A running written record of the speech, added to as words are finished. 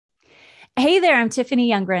Hey there, I'm Tiffany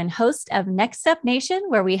Youngren, host of Next Step Nation,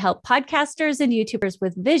 where we help podcasters and YouTubers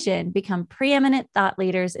with vision become preeminent thought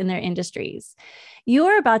leaders in their industries. You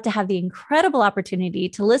are about to have the incredible opportunity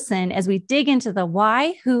to listen as we dig into the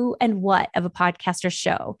why, who, and what of a podcaster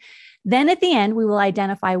show. Then at the end, we will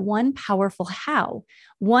identify one powerful how,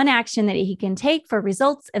 one action that he can take for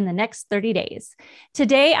results in the next 30 days.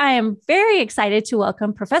 Today, I am very excited to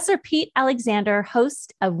welcome Professor Pete Alexander,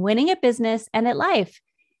 host of Winning at Business and at Life.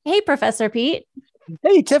 Hey, Professor Pete.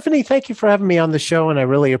 Hey, Tiffany, thank you for having me on the show, and I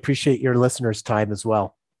really appreciate your listeners' time as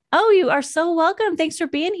well. Oh, you are so welcome. Thanks for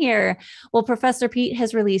being here. Well, Professor Pete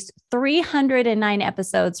has released 309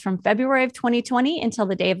 episodes from February of 2020 until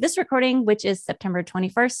the day of this recording, which is September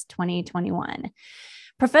 21st, 2021.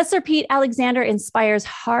 Professor Pete Alexander inspires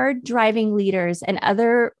hard driving leaders and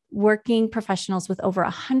other working professionals with over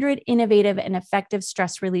 100 innovative and effective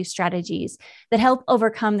stress relief strategies that help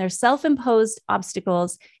overcome their self-imposed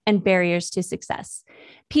obstacles and barriers to success.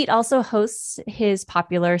 Pete also hosts his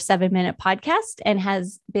popular 7-Minute podcast and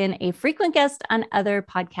has been a frequent guest on other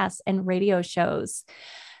podcasts and radio shows.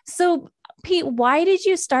 So, Pete, why did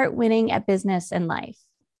you start winning at business and life?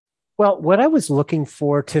 Well, what I was looking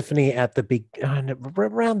for, Tiffany, at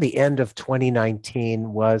around the end of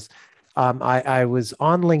 2019 was I was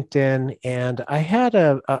on LinkedIn and I had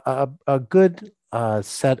a good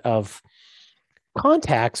set of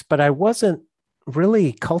contacts, but I wasn't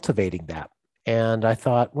really cultivating that. And I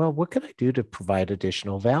thought, well, what can I do to provide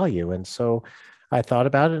additional value? And so I thought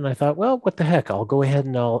about it and I thought, well, what the heck? I'll go ahead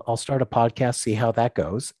and I'll start a podcast, see how that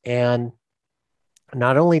goes. And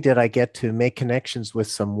not only did I get to make connections with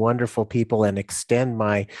some wonderful people and extend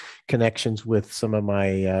my connections with some of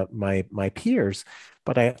my peers,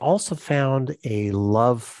 but I also found a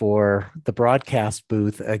love for the broadcast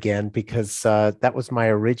booth again because that was my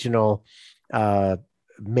original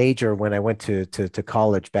major when I went to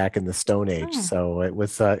college back in the Stone Age. Oh. So it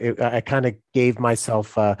was I kind of gave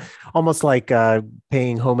myself almost like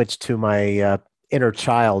paying homage to my inner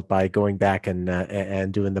child by going back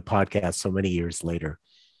and doing the podcast so many years later.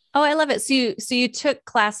 Oh, I love it. So you took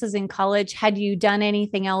classes in college. Had you done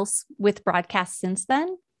anything else with broadcast since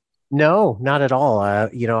then? No, not at all.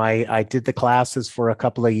 I did the classes for a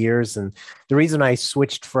couple of years, and the reason I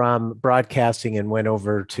switched from broadcasting and went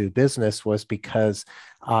over to business was because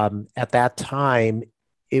at that time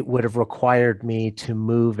it would have required me to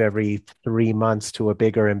move every 3 months to a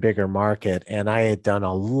bigger and bigger market. And I had done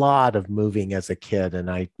a lot of moving as a kid, and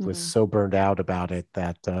I was so burned out about it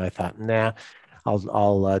that I thought, nah,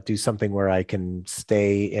 I'll do something where I can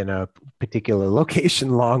stay in a particular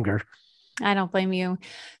location longer. I don't blame you.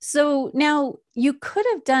 So now you could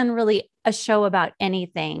have done really a show about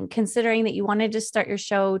anything, considering that you wanted to start your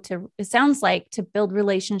show to, it sounds like, to build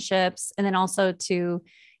relationships and then also to,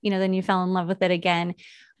 then you fell in love with it again.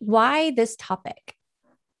 Why this topic?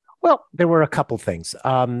 Well, there were a couple things.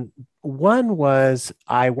 One was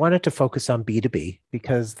I wanted to focus on B2B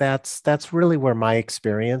because that's really where my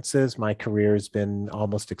experience is. My career has been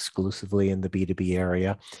almost exclusively in the B2B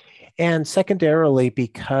area. And secondarily,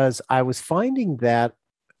 because I was finding that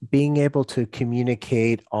being able to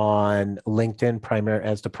communicate on LinkedIn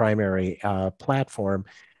as the primary platform,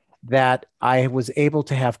 that I was able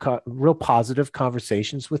to have real positive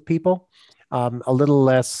conversations with people, a little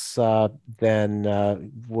less than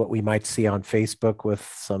what we might see on Facebook with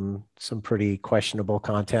some pretty questionable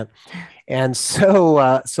content. And so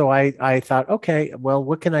I thought, okay, well,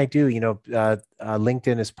 what can I do?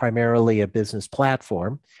 LinkedIn is primarily a business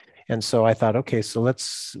platform. And so I thought, okay, so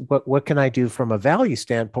what can I do from a value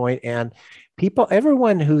standpoint? And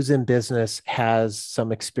everyone who's in business has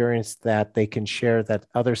some experience that they can share that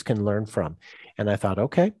others can learn from. And I thought,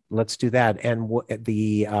 okay, let's do that. And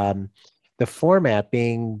the format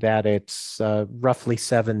being that it's roughly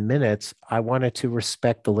 7 minutes, I wanted to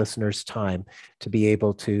respect the listener's time to be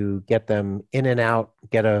able to get them in and out,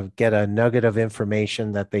 get a nugget of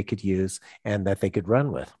information that they could use and that they could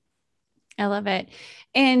run with. I love it.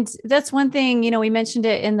 And that's one thing, we mentioned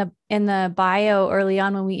it in the bio early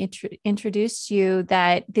on when we introduced you,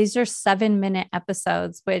 that these are 7-minute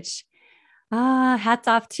episodes, which hats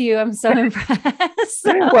off to you. I'm so impressed.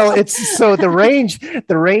 Well, the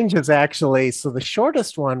range is actually, so the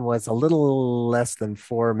shortest one was a little less than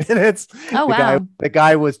 4 minutes. Oh, wow. The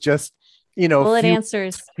guy was just, Bullet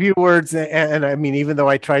answers. few words. And I mean, even though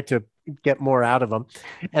I tried to get more out of them.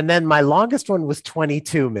 And then my longest one was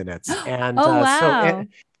 22 minutes. And oh, wow.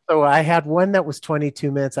 so I had one that was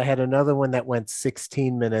 22 minutes. I had another one that went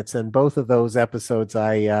 16 minutes. And both of those episodes,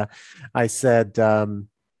 I said,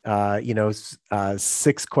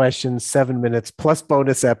 6 questions, 7 minutes plus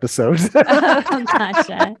bonus episodes. Oh,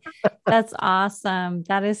 gotcha. That's awesome.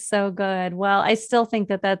 That is so good. Well, I still think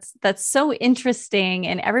that that's so interesting,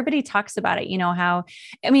 and everybody talks about it. You know how,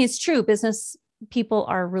 I mean, it's true. Business people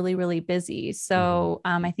are really, really busy. Mhm. So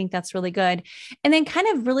I think that's really good. And then kind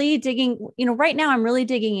of really digging. Right now I'm really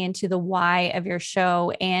digging into the why of your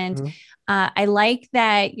show, and Mhm. I like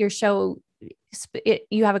that your show.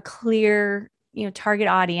 You have a clear, target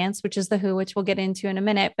audience, which is the who, which we'll get into in a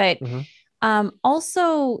minute, but Mhm.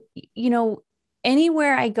 also, you know,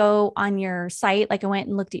 anywhere I go on your site, like I went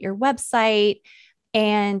and looked at your website,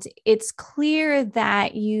 and it's clear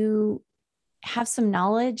that you have some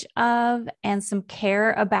knowledge of and some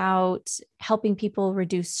care about helping people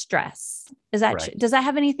reduce stress. Right. Does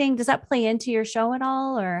that play into your show at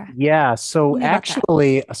all? Or Yeah. tell So me about that.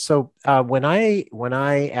 actually, when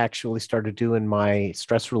I actually started doing my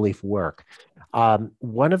stress relief work,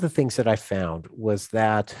 one of the things that I found was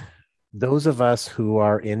that those of us who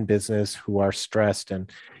are in business, who are stressed,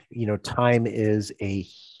 and time is a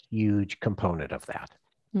huge component of that.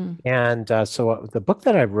 Hmm. And so the book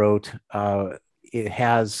that I wrote, it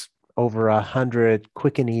has over 100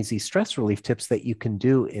 quick and easy stress relief tips that you can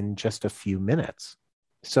do in just a few minutes.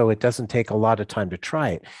 So it doesn't take a lot of time to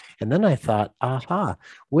try it. And then I thought, aha,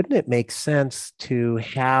 wouldn't it make sense to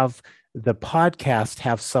have the podcast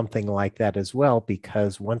have something like that as well?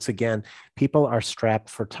 Because once again, people are strapped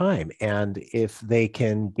for time. And if they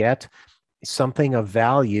can get something of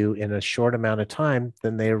value in a short amount of time,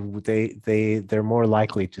 then they're more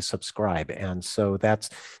likely to subscribe. And so that's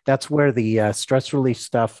where the stress relief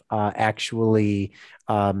stuff actually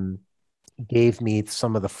gave me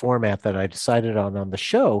some of the format that I decided on the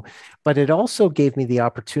show. But it also gave me the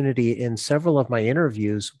opportunity in several of my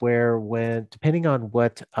interviews where, when depending on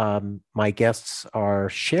what my guests are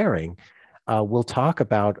sharing, we'll talk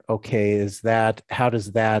about, okay, how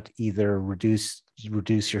does that either reduce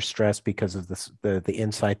your stress because of the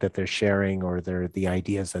insight that they're sharing, or the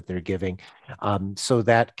ideas that they're giving. So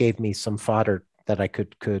that gave me some fodder that I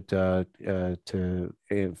could to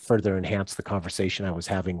further enhance the conversation I was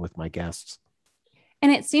having with my guests.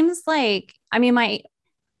 And it seems like, I mean, my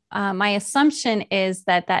assumption is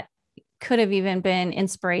that could have even been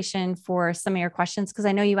inspiration for some of your questions, because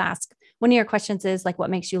I know you ask, one of your questions is like,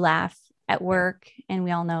 what makes you laugh at Yeah, work? And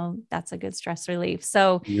we all know that's a good stress relief.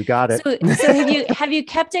 So you got it. so have you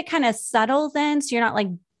kept it kind of subtle then? So you're not like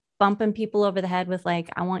bumping people over the head with like,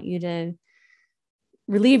 I want you to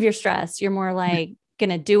relieve your stress. You're more like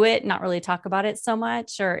gonna do it, not really talk about it so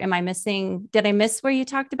much. Or did I miss where you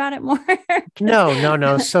talked about it more? No, no,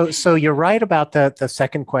 no. So you're right about the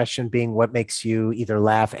second question being what makes you either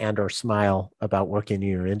laugh and or smile about working in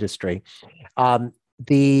your industry.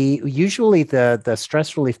 Usually the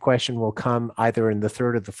stress relief question will come either in the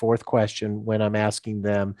third or the fourth question when I'm asking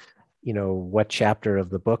them, what chapter of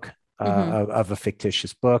the book, Mm-hmm. of a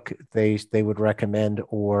fictitious book they would recommend,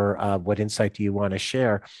 or what insight do you want to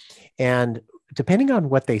share? And depending on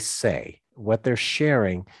what they say, what they're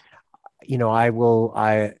sharing, I will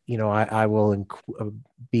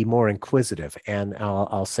be more inquisitive, and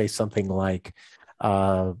I'll say something like,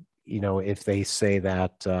 if they say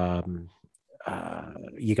that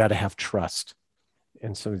you got to have trust.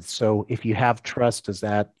 And so if you have trust, does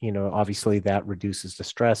that, obviously that reduces the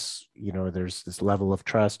stress, there's this level of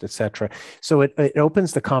trust, etc. So it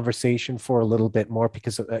opens the conversation for a little bit more,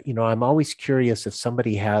 because, I'm always curious if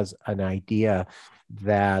somebody has an idea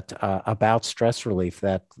that about stress relief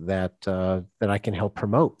that I can help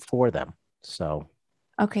promote for them. So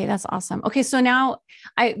Okay, that's awesome. Okay, so now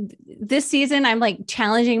this season I'm like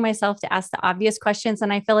challenging myself to ask the obvious questions,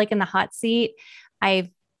 and I feel like in the hot seat, I've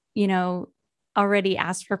you know already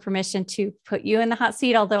asked for permission to put you in the hot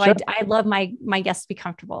seat. Although sure. I love my guests to be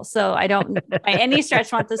comfortable, so I don't by any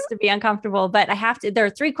stretch want this to be uncomfortable. But I have to. There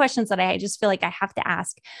are three questions that I just feel like I have to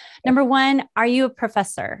ask. Number one, are you a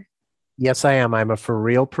professor? Yes, I am. I'm a for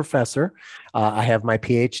real professor. I have my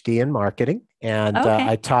PhD in marketing, and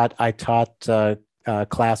I Okay. taught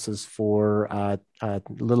classes for a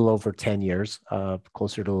little over 10 years,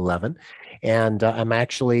 closer to 11. And I'm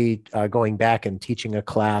actually going back and teaching a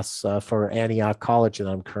class for Antioch College that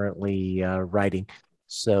I'm currently writing.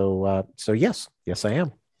 So yes, I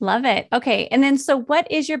am. Love it. Okay. And then, so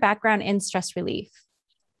what is your background in stress relief?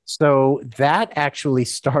 So that actually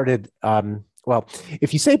started. Well,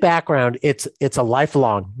 if you say background, it's a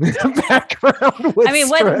lifelong background I with mean,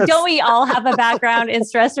 what don't stress. we all have a background in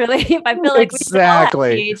stress relief? I feel like we should all have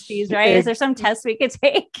Exactly. PhDs, right? Is there some test we could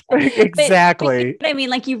take? But you know Exactly. what I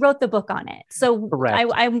mean, like you wrote the book on it. So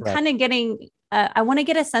Correct. I'm Correct. kind of getting I want to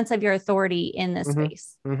get a sense of your authority in this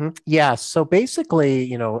space. Yeah. So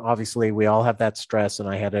basically, obviously we all have that stress, and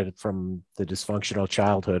I had it from the dysfunctional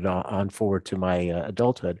childhood on forward to my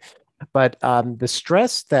adulthood. But the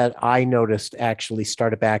stress that I noticed actually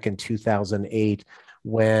started back in 2008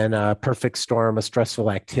 when a perfect storm of stressful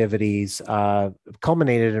activities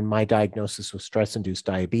culminated in my diagnosis with stress-induced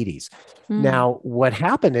diabetes. Mm. Now, what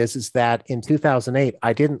happened is that in 2008,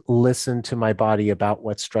 I didn't listen to my body about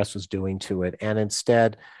what stress was doing to it. And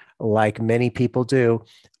instead, like many people do,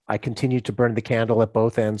 I continued to burn the candle at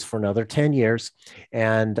both ends for another 10 years.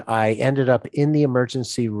 And I ended up in the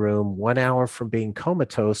emergency room 1 hour from being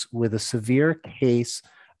comatose with a severe case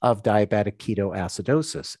of diabetic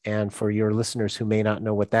ketoacidosis. And for your listeners who may not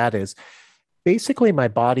know what that is, basically my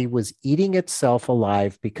body was eating itself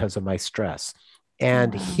alive because of my stress.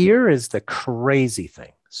 And Wow. here is the crazy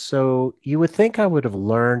thing. So you would think I would have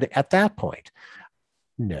learned at that point.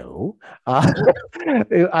 No.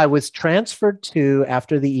 I was transferred to,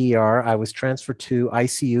 after the ER, I was transferred to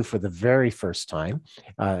ICU for the very first time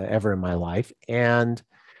ever in my life. And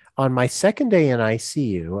on my second day in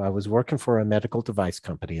ICU, I was working for a medical device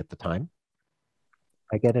company at the time.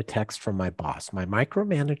 I get a text from my boss, my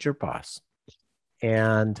micromanager boss.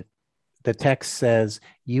 And the text says,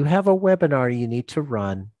 "You have a webinar you need to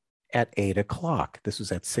run at 8 o'clock." This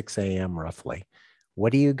was at 6 a.m. roughly.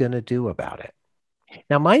 "What are you going to do about it?"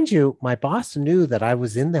 Now, mind you, my boss knew that I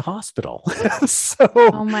was in the hospital. Oh so,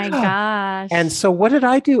 my and gosh. so what did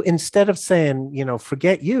I do? Instead of saying,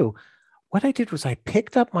 forget you, what I did was I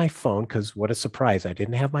picked up my phone, because what a surprise, I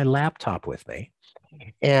didn't have my laptop with me.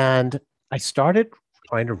 And I started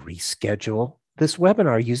trying to reschedule this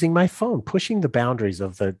webinar using my phone, pushing the boundaries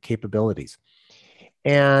of the capabilities.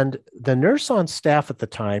 And the nurse on staff at the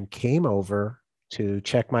time came over to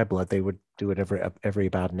check my blood. They would do it every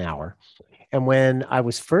about an hour. And when I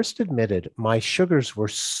was first admitted, my sugars were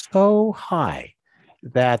so high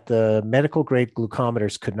that the medical grade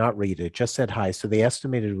glucometers could not read it. It just said high. So they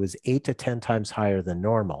estimated it was 8 to 10 times higher than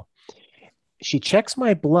normal. She checks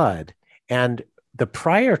my blood, and the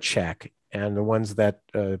prior check and the ones that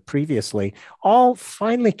previously all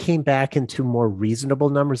finally came back into more reasonable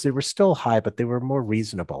numbers. They were still high, but they were more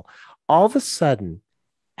reasonable. All of a sudden,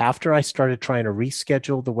 after I started trying to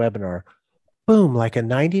reschedule the webinar, boom, like a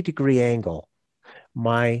 90-degree angle,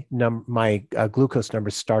 my glucose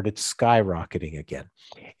numbers started skyrocketing again.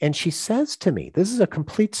 And she says to me, this is a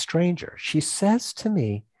complete stranger. She says to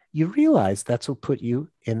me, "You realize that's what put you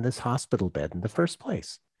in this hospital bed in the first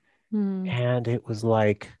place." Mm. And it was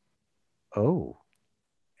like, oh.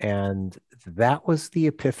 And that was the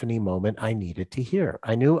epiphany moment I needed to hear.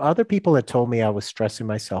 I knew other people had told me I was stressing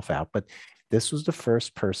myself out, but this was the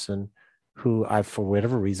first person who for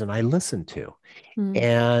whatever reason, I listened to. Mm.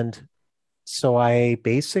 And so I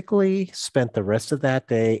basically spent the rest of that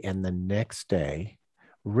day and the next day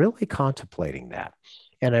really contemplating that.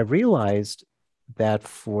 And I realized that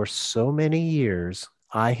for so many years,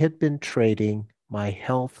 I had been trading my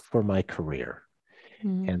health for my career.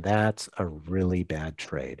 Mm. And that's a really bad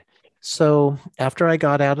trade. So after I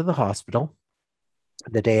got out of the hospital,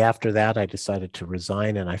 the day after that, I decided to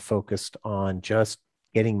resign, and I focused on just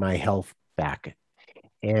getting my health back.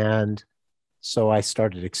 And so I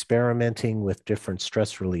started experimenting with different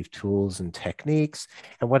stress relief tools and techniques.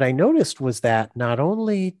 And what I noticed was that not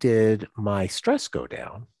only did my stress go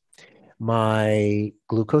down, my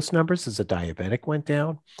glucose numbers as a diabetic went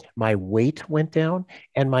down, my weight went down,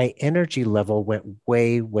 and my energy level went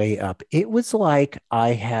way, way up. It was like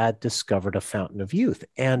I had discovered a fountain of youth.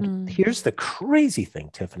 And Mm. here's the crazy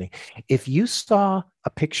thing, Tiffany. If you saw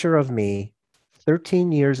a picture of me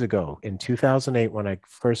 13 years ago in 2008, when I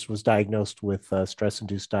first was diagnosed with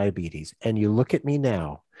stress-induced diabetes, and you look at me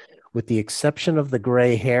now, with the exception of the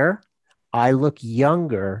gray hair, I look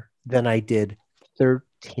younger than I did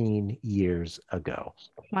 13 years ago.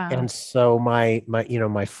 Wow. And so my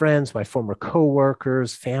friends, my former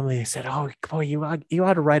coworkers, family, they said, "Oh, boy, you ought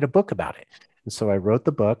to write a book about it." And so I wrote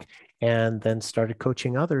the book, and then started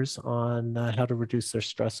coaching others on how to reduce their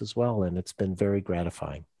stress as well. And it's been very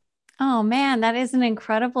gratifying. Oh man, that is an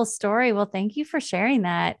incredible story. Well, thank you for sharing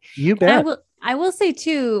that. You And bet. I will say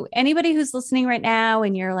too, anybody who's listening right now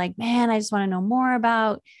and you're like, "Man, I just want to know more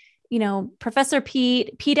about, Professor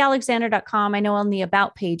Pete, PeteAlexander.com." I know on the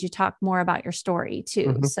about page you talk more about your story too.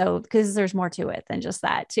 Mhm. So because there's more to it than just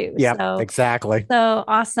that too. Yeah, exactly. So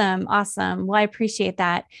awesome, awesome. Well, I appreciate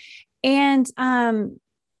that. And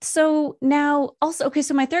so now also, okay,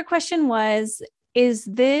 so my third question was, is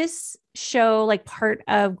this show like part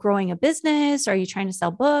of growing a business? Are you trying to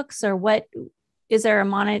sell books, or what? Is there a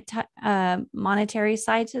monetary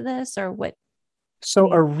side to this, or what? So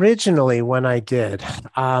originally, when I did,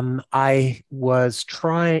 I was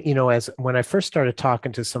trying, as when I first started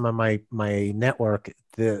talking to some of my network,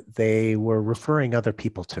 they were referring other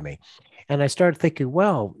people to me, and I started thinking,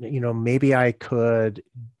 well, maybe I could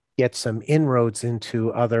get some inroads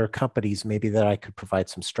into other companies, maybe that I could provide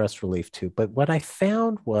some stress relief to. But what I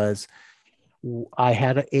found was I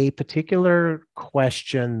had a particular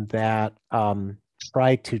question that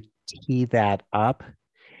tried to tee that up,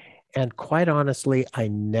 and quite honestly, I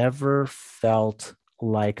never felt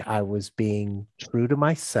like I was being true to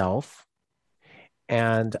myself,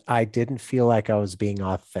 and I didn't feel like I was being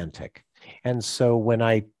authentic. And so when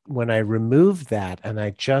I removed that and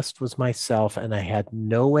I just was myself and I had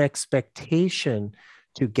no expectation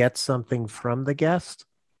to get something from the guest,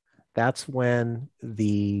 that's when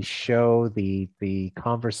the show, the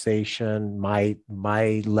conversation, my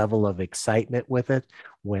level of excitement with it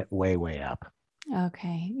went way, way up.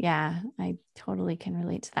 Okay. Yeah, I totally can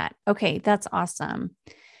relate to that. Okay, that's awesome.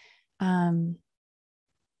 Um,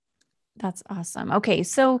 that's awesome. Okay,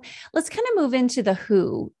 so let's kind of move into the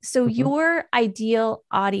who. So Mhm. your ideal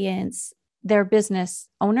audience, they're business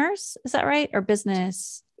owners, is that right? Or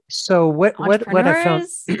business So what I found,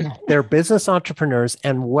 entrepreneurs? they're business entrepreneurs,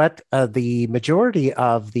 and what the majority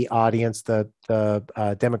of the audience, the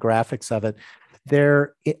demographics of it,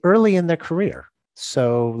 they're early in their career.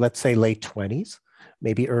 So let's say late 20s,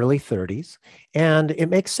 maybe early 30s, and it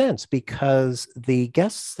makes sense because the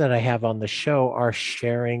guests that I have on the show are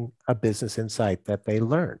sharing a business insight that they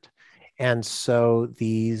learned, and so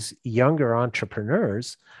these younger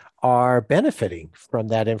entrepreneurs are benefiting from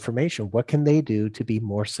that information. What can they do to be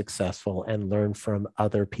more successful and learn from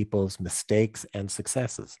other people's mistakes and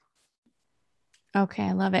successes? Okay,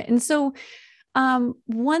 I love it. And so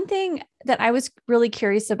one thing that I was really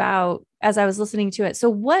curious about as I was listening to it.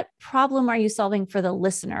 So, what problem are you solving for the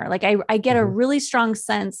listener? Like, I get a Mhm. really strong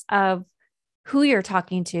sense of who you're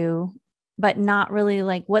talking to, but not really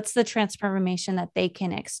like what's the transformation that they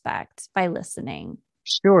can expect by listening.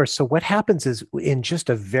 Sure. So, what happens is in just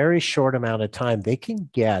a very short amount of time, they can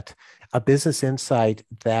get a business insight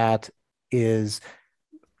that is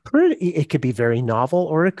pretty, it could be very novel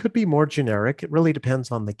or it could be more generic. It really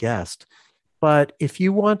depends on the guest. But if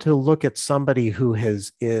you want to look at somebody who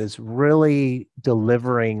is really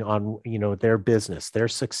delivering on, their business, they're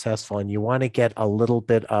successful, and you want to get a little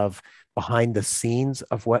bit of behind the scenes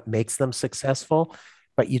of what makes them successful,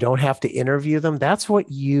 but you don't have to interview them, that's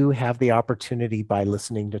what you have the opportunity by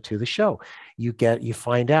listening to the show. You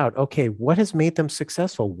find out, okay, what has made them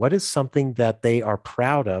successful? What is something that they are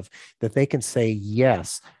proud of that they can say,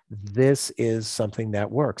 yes, this is something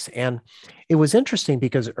that works. And it was interesting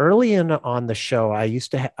because early in on the show, I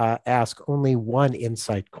used to ask only one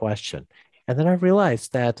insight question. And then I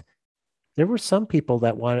realized that there were some people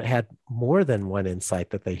that had more than one insight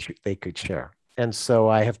that they could share. And so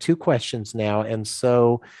I have two questions now. And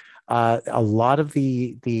so a lot of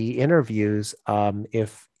the interviews,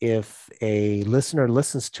 if a listener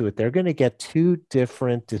listens to it, they're going to get two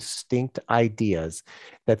different distinct ideas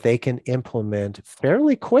that they can implement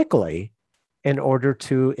fairly quickly in order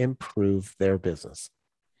to improve their business.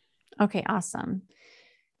 Okay, awesome.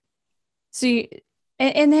 So,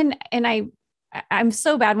 and then, I'm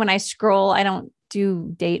so bad when I scroll, I don't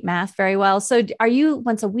do date math very well. So, are you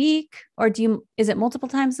once a week or is it multiple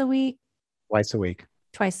times a week? Twice a week.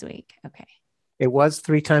 Twice a week. Okay. It was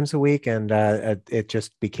 3 times a week, and it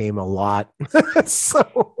just became a lot.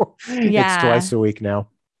 So it's Yeah. twice a week now.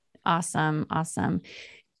 Awesome. Awesome.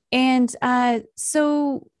 And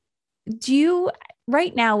so do you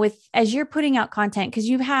right now with as you're putting out content because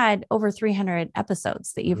you've had over 300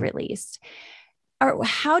 episodes that you've Mhm. released, or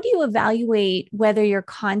how do you evaluate whether your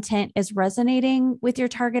content is resonating with your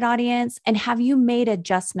target audience, and have you made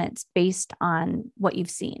adjustments based on what you've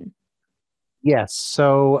seen? Yes.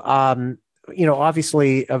 So,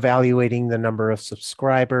 obviously evaluating the number of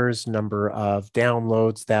subscribers, number of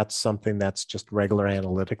downloads, that's something that's just regular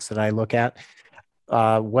analytics that I look at.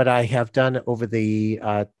 What I have done over the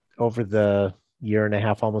year and a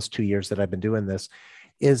half, almost 2 years that I've been doing this,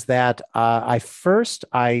 is that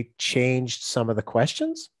I changed some of the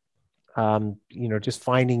questions. Just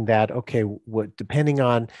finding that, okay, what depending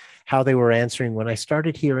on how they were answering, when I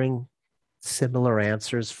started hearing similar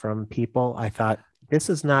answers from people, I thought this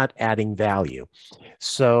is not adding value.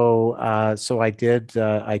 So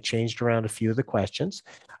I changed around a few of the questions,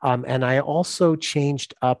 and I also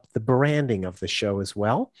changed up the branding of the show as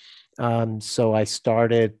well. So I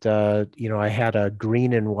started, I had a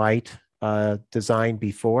green and white design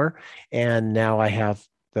before, and now I have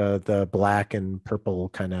the black and purple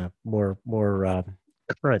kind of more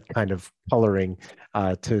current kind of coloring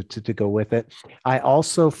to go with it. I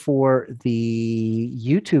also, for the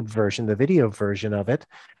YouTube version, the video version of it,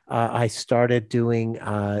 I started doing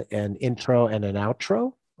an intro and an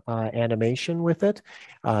outro animation with it,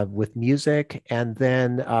 with music. And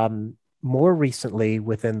then more recently,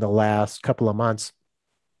 within the last couple of months,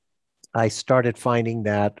 I started finding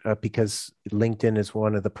that because LinkedIn is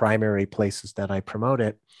one of the primary places that I promote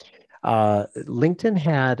it, LinkedIn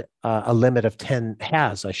had a limit of 10,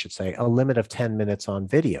 has, I should say, a limit of 10 minutes on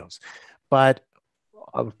videos. But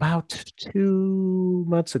about 2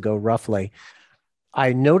 months ago, roughly,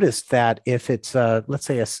 I noticed that if it's, let's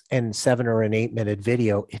say, a N7 or an 8 minute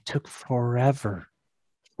video, it took forever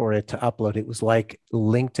for it to upload. It was like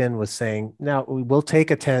LinkedIn was saying, now we'll take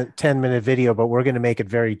a 10 minute video, but we're going to make it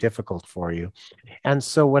very difficult for you. And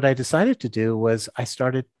so what I decided to do was I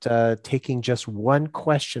started taking just one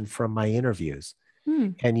question from my interviews Hmm,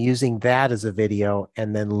 and using that as a video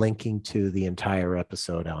and then linking to the entire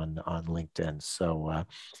episode on LinkedIn. So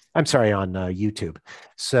I'm sorry, on YouTube.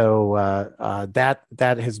 So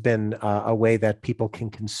that has been a way that people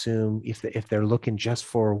can consume if they're looking just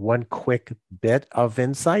for one quick bit of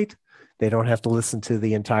insight. They don't have to listen to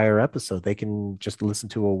the entire episode. They can just listen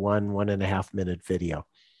to a 1.5 minute video.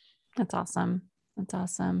 that's awesome. That's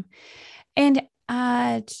awesome. And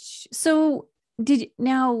so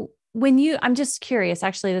now when I'm just curious,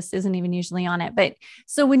 actually, this isn't even usually on it, but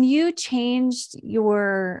so when you changed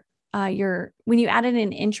when you added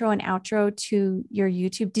an intro and outro to your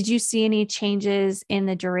YouTube, did you see any changes in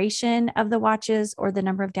the duration of the watches or the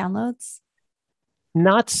number of downloads?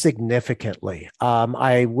 Not significantly.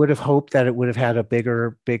 I would have hoped that it would have had a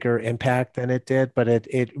bigger impact than it did, but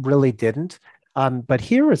it really didn't. But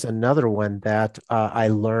here is another one that I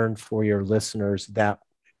learned for your listeners that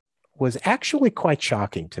was actually quite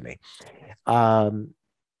shocking to me. Um,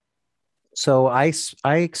 so I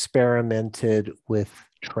experimented with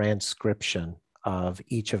transcription of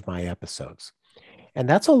each of my episodes. And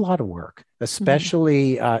that's a lot of work, Mhm.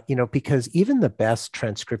 especially, because even the best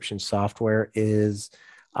transcription software is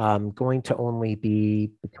going to only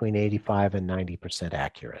be between 85 and 90%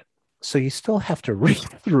 accurate. So you still have to read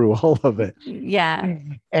through all of it. Yeah.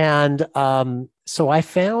 And so I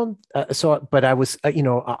found, but I was,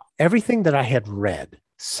 everything that I had read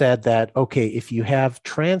said that, okay, if you have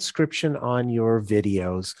transcription on your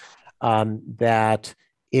videos, that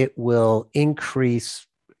it will increase,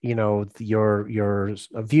 your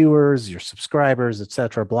viewers, your subscribers, et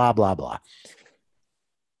cetera, blah, blah, blah.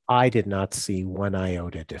 I did not see one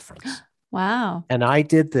iota difference. Wow. And I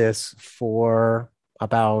did this for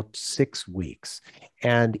about 6 weeks.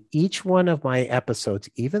 And each one of my episodes,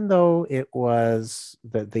 even though it was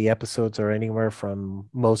the episodes are anywhere from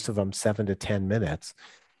most of them 7 to 10 minutes,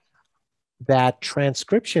 that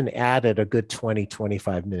transcription added a good 20,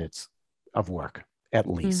 25 minutes of work at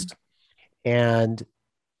Mm, least. And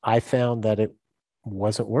I found that it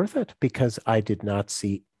wasn't worth it because I did not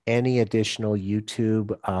see any additional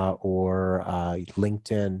YouTube or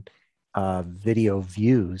LinkedIn video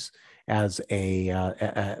views as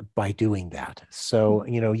by doing that. So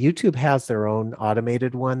YouTube has their own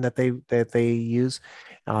automated one that they use,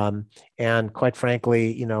 and quite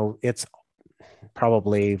frankly, it's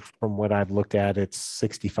probably from what I've looked at, it's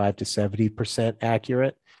 65 to 70%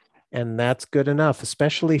 accurate, and that's good enough,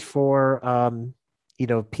 especially for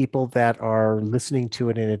people that are listening to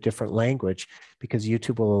it in a different language, because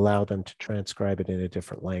YouTube will allow them to transcribe it in a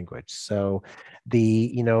different language. So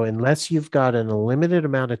unless you've got an unlimited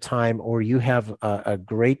amount of time or you have a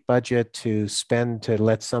great budget to spend to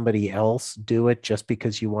let somebody else do it just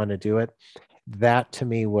because you want to do it, that to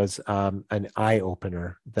me was an eye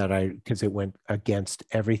opener because it went against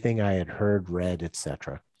everything I had heard, read,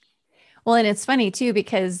 etc. well, and it's funny too,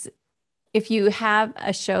 because if you have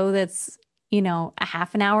a show that's, a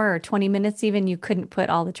half an hour or 20 minutes, even you couldn't put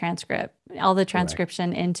all the Correct.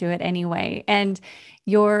 transcription into it anyway. And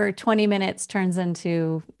your 20 minutes turns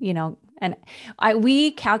into, and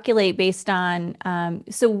we calculate based on,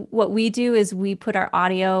 so what we do is we put our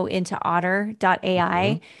audio into Hmm.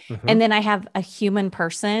 otter.ai, Hmm. and then I have a human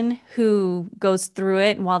person who goes through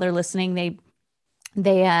it. And while they're listening,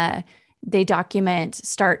 they uh they document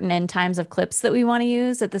start and end times of clips that we want to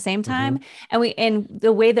use at the same Hmm. time. And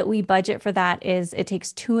the way that we budget for that is it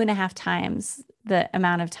takes 2.5 times the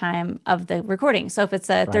amount of time of the recording. So if it's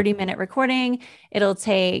a Right. 30-minute recording, it'll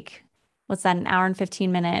take, what's that, an hour and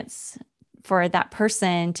 15 minutes for that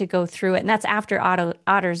person to go through it. And that's after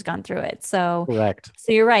Otter's gone through it. Correct.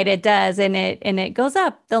 So you're right, it does. And it goes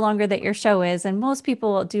up the longer that your show is. And most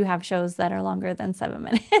people do have shows that are longer than 7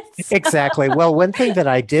 minutes. Exactly. Well, one thing that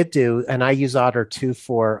I did do, and I use Otter too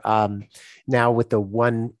for now with the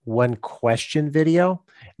one question video,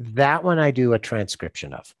 that one I do a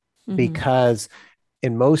transcription of Mhm. because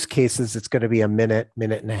in most cases it's going to be a minute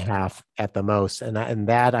and a half at the most, and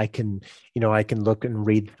that I can I can look and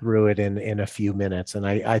read through it in a few minutes, and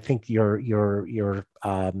I think your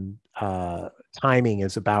timing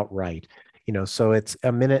is about right. So it's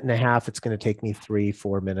a minute and a half. It's going to take me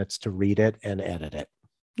 3-4 minutes to read it and edit it.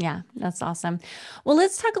 Yeah, that's awesome. Well,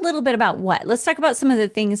 let's talk a little bit about let's talk about some of the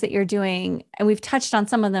things that you're doing. And we've touched on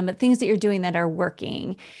some of them, but things that you're doing that are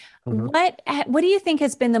working. Mhm. What do you think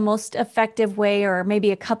has been the most effective way, or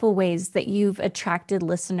maybe a couple ways that you've attracted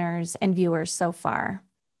listeners and viewers so far?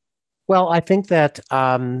 Well, I think that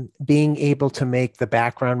being able to make the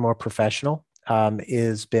background more professional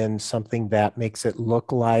has been something that makes it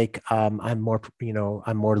look like I'm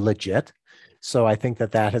more legit. So I think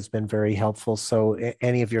that that has been very helpful. So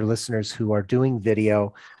any of your listeners who are doing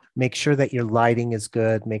video, make sure that your lighting is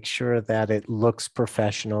good. Make sure that it looks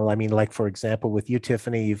professional. I mean, like for example, with you,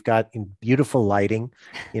 Tiffany, you've got beautiful lighting.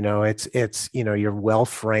 You're well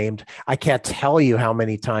framed. I can't tell you how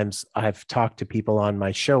many times I've talked to people on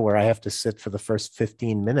my show where I have to sit for the first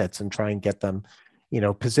 15 minutes and try and get them,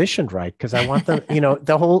 positioned right because I want them,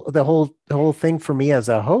 the whole thing for me as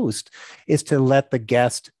a host is to let the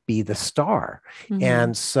guest be the star. Hmm.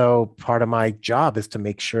 And so part of my job is to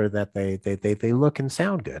make sure that they look and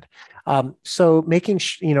sound good. So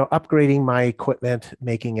upgrading my equipment,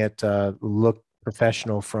 making it look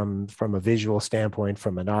professional from a visual standpoint,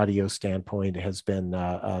 from an audio standpoint, has been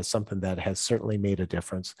something that has certainly made a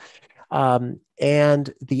difference.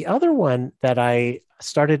 And the other one that I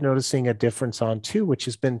started noticing a difference on too, which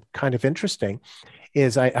has been kind of interesting,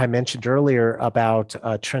 is I mentioned earlier about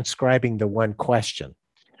transcribing the one question.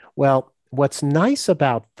 Well, what's nice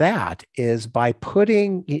about that is by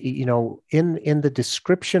putting, in the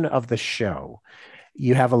description of the show,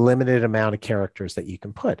 you have a limited amount of characters that you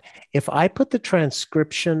can put. If I put the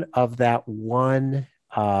transcription of that one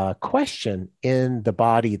question in the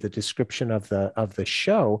body, the description of the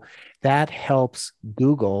show, that helps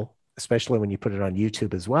Google, especially when you put it on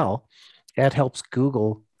YouTube as well. That helps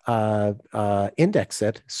Google index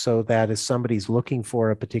it so that if somebody's looking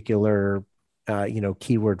for a particular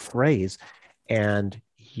keyword phrase, and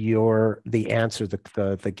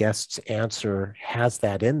the guest's answer has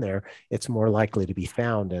that in there, it's more likely to be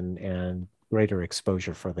found and greater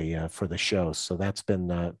exposure for the show. So that's been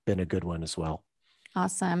a good one as well.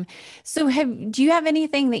 Awesome. So do you have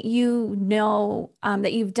anything that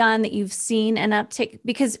that you've done that you've seen an uptick?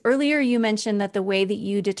 Because earlier you mentioned that the way that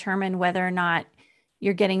you determine whether or not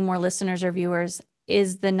you're getting more listeners or viewers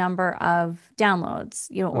is the number of downloads,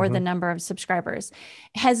 or the Mhm. number of subscribers.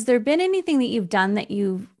 Has there been anything that you've done that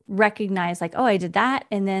you've recognized, like, oh, I did that,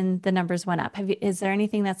 and then the numbers went up? Is there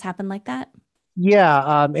anything that's happened like that?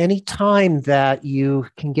 Yeah, anytime that you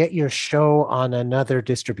can get your show on another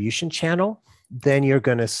distribution channel, then you're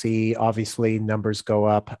going to see obviously numbers go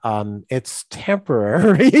up. It's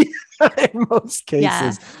temporary in most Yeah.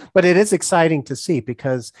 cases, but it is exciting to see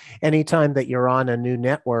because anytime that you're on a new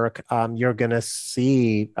network, you're going to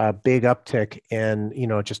see a big uptick in,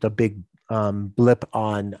 just a big blip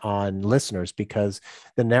on listeners because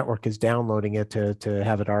the network is downloading it to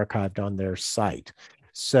have it archived on their site.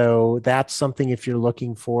 So that's something if you're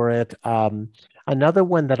looking for it. Another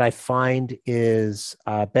one that I find is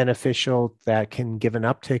beneficial that can give an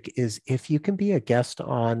uptick is if you can be a guest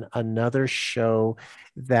on another show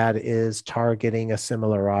that is targeting a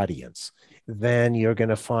similar audience, then you're going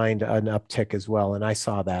to find an uptick as well. And I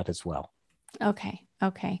saw that as well. Okay.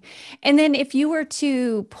 Okay. And then if you were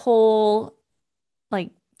to poll like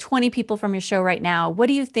 20 people from your show right now, what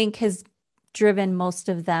do you think has driven most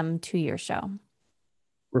of them to your show?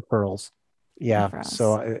 Referrals. Yeah.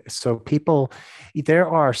 So, Referrals. people, there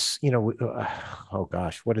are, oh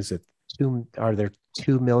gosh, what is it? Are there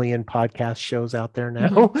 2 million podcast shows out there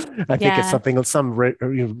now? Hmm. I think it's Yeah. some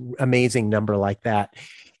amazing number like that.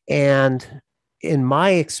 And in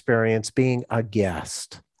my experience, being a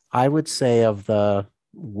guest, I would say of the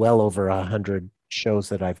well over 100 shows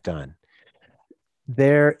that I've done,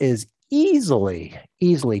 there is easily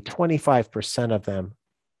 25% of them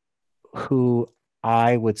who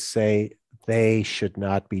I would say they should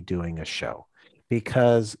not be doing a show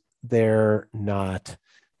because they're not,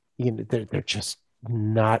 they're just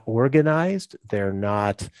not organized. They're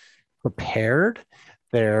not prepared.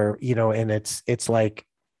 And it's like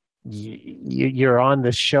you're on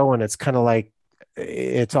this show and it's kind of like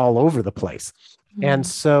it's all over the place. And Mm-hmm.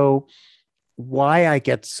 so why I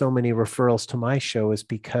get so many referrals to my show is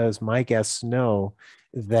because my guests know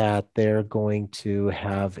that they're going to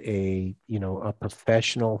have a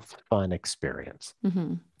professional, fun experience.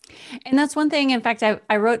 Mm-hmm. And that's one thing. In fact,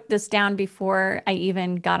 I wrote this down before I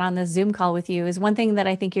even got on the Zoom call with you. Is one thing that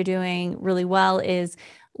I think you're doing really well is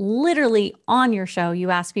literally on your show, you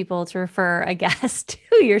ask people to refer a guest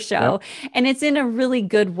to your show, Yep. and it's in a really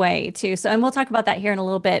good way too. So, and we'll talk about that here in a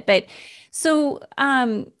little bit. But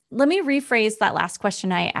let me rephrase that last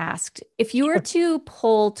question I asked. If you were Sure. to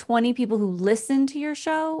poll 20 people who listen to your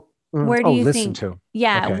show, where do Oh, you listen think, to.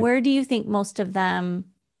 yeah, Okay. where do you think most of them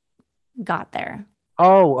got there?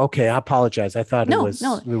 Oh, okay. I apologize. I thought it No, was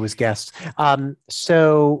no, it was guests.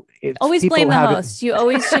 So it's always blame people the how to host. You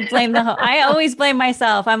always should blame the host. I always blame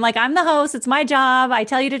myself. I'm like, I'm the host. It's my job. I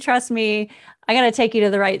tell you to trust me. I got to take you to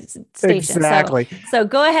the right station. So, exactly. so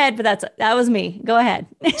go ahead. But that was me. Go ahead.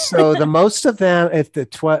 So the most of them, if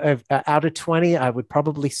out of 20, I would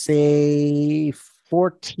probably say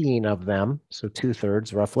 14 of them, so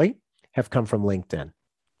two-thirds roughly, have come from LinkedIn.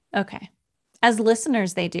 Okay. As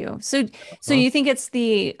listeners, they do. So Huh? you think it's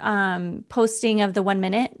the posting of the 1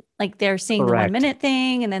 minute, like they're seeing the one Correct. minute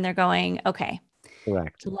thing, and then they're going, okay,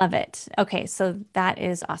 Correct. love it. Okay, so that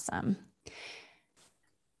is awesome.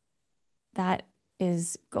 That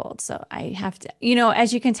is gold. So I have to,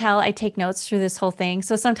 as you can tell, I take notes through this whole thing.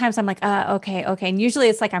 So sometimes I'm like, okay, okay. And usually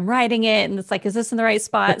it's like I'm writing it and it's like, is this in the right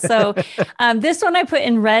spot? So this one I put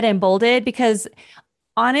in red and bolded because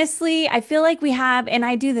honestly, I feel like we have, and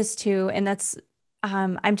I do this too. And that's,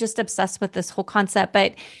 I'm just obsessed with this whole concept.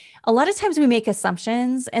 But a lot of times we make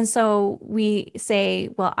assumptions. And so we say,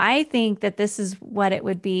 well, I think that this is what it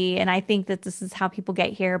would be. And I think that this is how people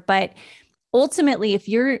get here. But ultimately if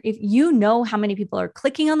you know how many people are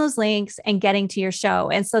clicking on those links and getting to your show,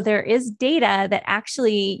 and so there is data that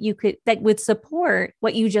actually that would support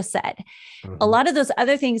what you just said. A Mhm. lot of those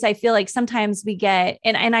other things I feel like sometimes we get,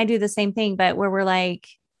 and I do the same thing, but where we're like,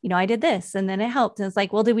 I did this and then it helped. And it's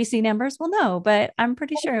like, well, did we see numbers? Well, no, but I'm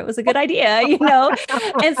pretty sure it was a good idea.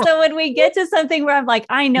 And so when we get to something where I'm like,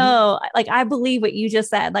 I know, like, I believe what you just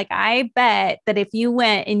said. Like, I bet that if you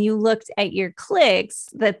went and you looked at your clicks,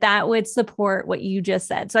 that would support what you just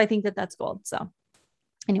said. So I think that that's gold. So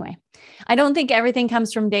anyway, I don't think everything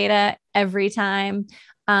comes from data every time.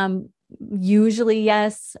 Usually,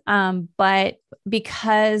 yes. But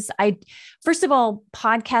because first of all,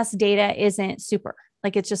 podcast data isn't super,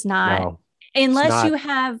 like, it's just not, No, it's unless you not.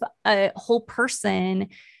 have a whole person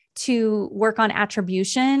to work on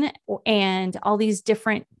attribution and all these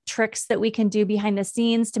different tricks that we can do behind the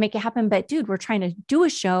scenes to make it happen. But dude, we're trying to do a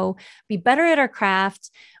show, be better at our craft.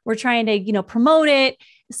 We're trying to, promote it.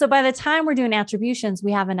 So by the time we're doing attributions,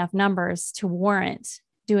 we have enough numbers to warrant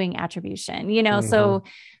doing attribution. Mhm.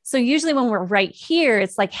 So usually when we're right here,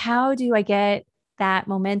 it's like, how do I get that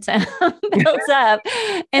momentum goes up?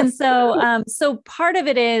 And so part of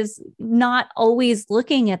it is not always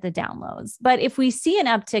looking at the downloads, but if we see an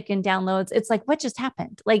uptick in downloads, it's like, what just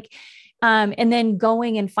happened? Like, and then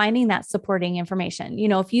going and finding that supporting information.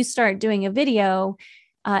 If you start doing a video,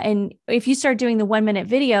 and if you start doing the 1 minute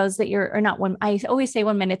videos or not one, I always say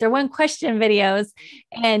 1 minute, they're one question videos,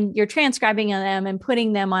 and you're transcribing them and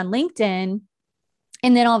putting them on LinkedIn,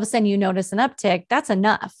 and then all of a sudden you notice an uptick, that's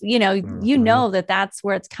enough. Mhm. That that's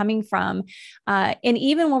where it's coming from. And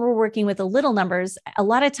even when we're working with the little numbers, a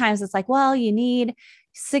lot of times it's like, well, you need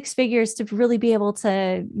 6 figures to really be able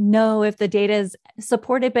to know if the data is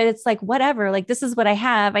supported, but it's like, whatever, like, this is what I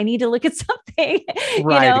have. I need to look at something, you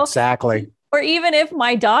Right, know, exactly. or even if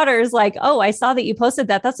my daughter's like, oh, I saw that you posted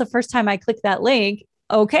that. That's the first time I clicked that link.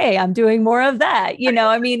 Okay, I'm doing more of that.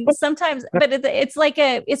 I mean, sometimes, but it's like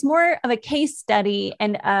it's more of a case study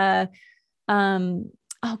and oh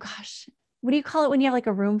gosh, what do you call it when you have like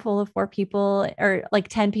a room full of 4 people or like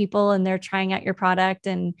 10 people and they're trying out your product?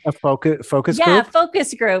 And A focus yeah, group.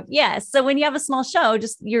 focus group. Yes. So when you have a small show,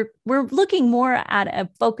 we're looking more at a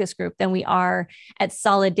focus group than we are at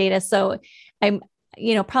solid data. So I'm,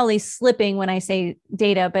 probably slipping when I say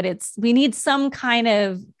data, but we need some kind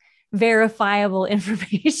of verifiable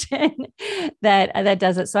information that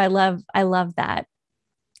does it. So I love that.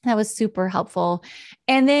 That was super helpful.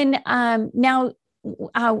 And then now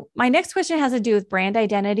my next question has to do with brand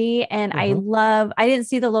identity. And Mhm. I didn't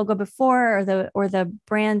see the logo before or the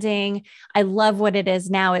branding. I love what it is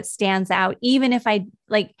now. It stands out. Even if I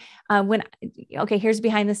like okay, here's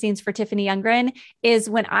behind the scenes for Tiffany Youngren is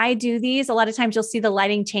when I do these, a lot of times you'll see the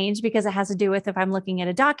lighting change because it has to do with if I'm looking at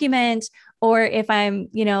a document or if I'm,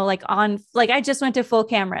 like I just went to full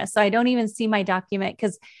camera. So I don't even see my document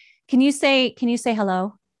because can you say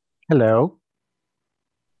hello? Hello.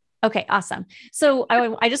 Okay, awesome. So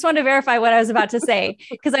I just wanted to verify what I was about to say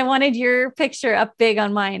because I wanted your picture up big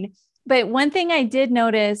on mine. But one thing I did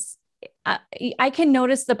notice, uh, I can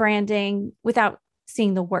notice the branding without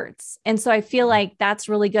seeing the words. And so I feel like that's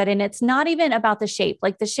really good. And it's not even about the shape.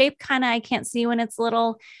 Like the shape kind of I can't see when it's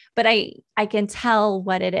little, but I can tell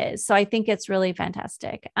what it is. So I think it's really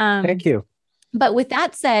fantastic. Thank you. But with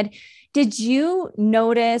that said, did you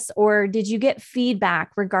notice or did you get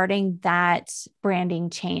feedback regarding that branding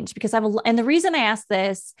change? Because and the reason I ask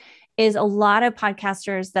this is a lot of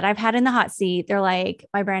podcasters that I've had in the hot seat, they're like,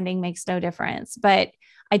 my branding makes no difference, but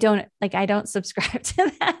I don't subscribe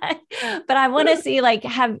to that. But I want to see like,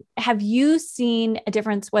 have you seen a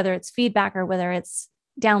difference, whether it's feedback or whether it's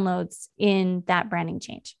downloads in that branding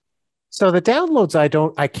change? So the downloads,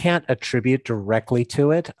 I can't attribute directly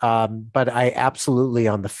to it, but I absolutely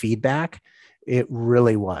on the feedback, it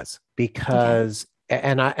really was Okay. because,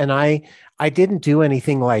 I didn't do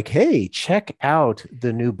anything like, hey, check out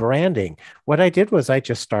the new branding. What I did was I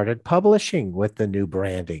just started publishing with the new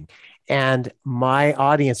branding, and my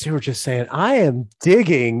audience, they were just saying, I am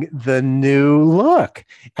digging the new look,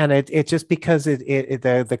 and it just because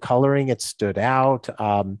the coloring it stood out.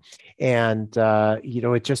 And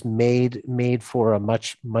it just made for a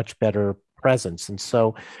much better presence. And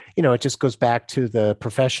so it just goes back to the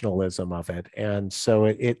professionalism of it. And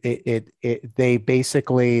so they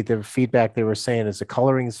basically, the feedback they were saying is the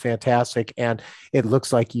coloring is fantastic, and it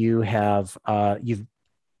looks like you're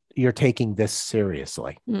taking this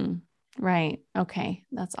seriously. Right. Okay.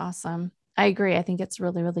 That's awesome. I agree. I think it's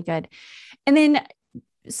really, really good. And then,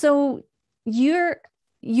 so you're,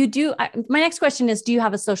 my next question is, do you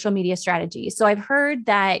have a social media strategy? So I've heard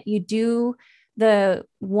that you do the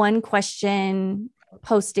one question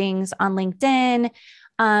postings on LinkedIn.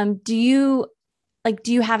 Do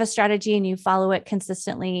you have a strategy and you follow it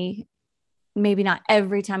consistently? Maybe not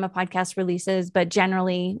every time a podcast releases, but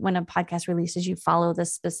generally when a podcast releases, you follow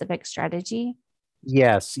this specific strategy.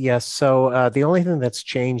 Yes, yes. So the only thing that's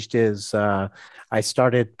changed is I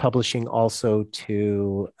started publishing also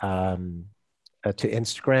to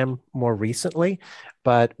Instagram more recently,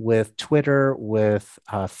 but with Twitter, with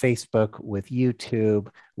Facebook, with YouTube,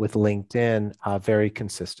 with LinkedIn, very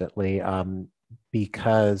consistently,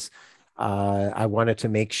 because I wanted to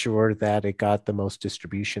make sure that it got the most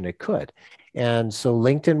distribution it could. And so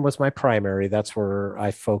LinkedIn was my primary. That's where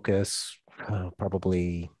I focus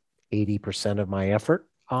probably 80% of my effort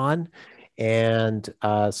on. And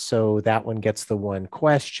so that one gets the one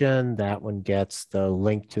question, that one gets the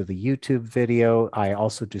link to the YouTube video. I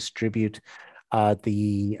also distribute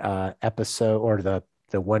the episode or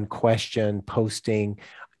the one question posting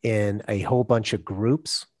in a whole bunch of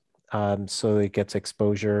groups. So it gets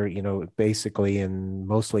exposure, basically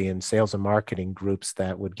mostly in sales and marketing groups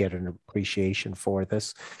that would get an appreciation for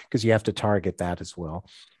this, because you have to target that as well.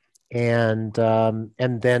 And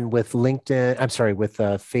then with LinkedIn, I'm sorry, with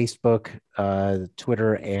Facebook,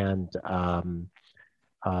 Twitter, and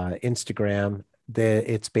Instagram,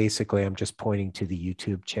 it's basically I'm just pointing to the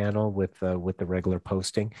YouTube channel with the regular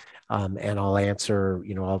posting, and I'll answer,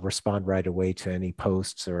 I'll respond right away to any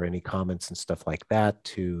posts or any comments and stuff like that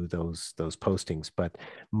to those postings. But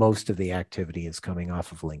most of the activity is coming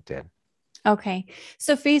off of LinkedIn. Okay.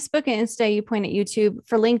 So Facebook and Insta, you point at YouTube.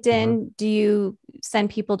 For Mhm. LinkedIn, do you send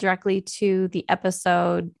people directly to the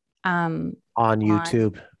episode On on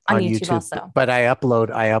YouTube, on on YouTube YouTube, also? but I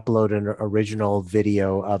upload an original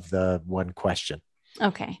video of the one question.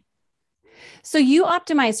 Okay. So you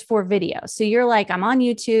optimize for video. So you're like, I'm on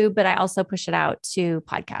YouTube, but I also push it out to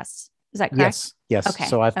podcasts. Is that correct? Yes, yes. Okay.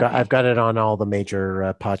 So I've Okay. got it on all the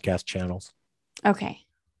major podcast channels. Okay.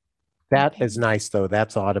 That Okay. is nice though.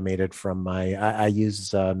 That's automated from I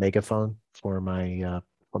use Megaphone for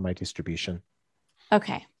my distribution.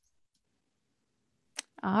 Okay.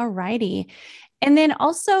 All righty. And then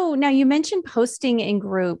also, now you mentioned posting in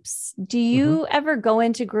groups. Do Mhm. you ever go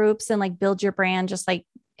into groups and like build your brand, just like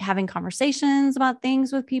having conversations about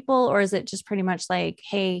things with people? Or is it just pretty much like,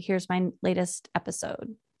 hey, here's my latest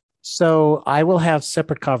episode? So I will have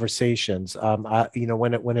separate conversations.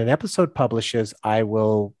 When an episode publishes, I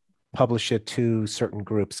will publish it to certain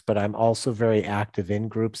groups, but I'm also very active in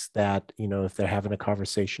groups that, if they're having a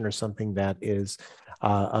conversation or something that is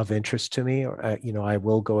of interest to me, or, I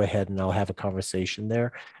will go ahead and I'll have a conversation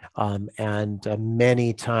there. And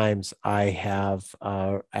many times I have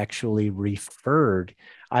actually referred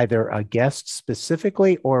either a guest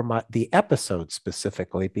specifically or the episode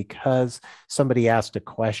specifically because somebody asked a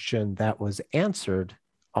question that was answered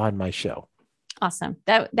on my show. Awesome.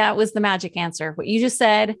 That was the magic answer. What you just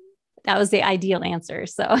said, that was the ideal answer.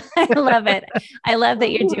 So I love it. I love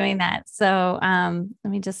that you're doing that. So let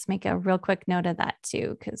me just make a real quick note of that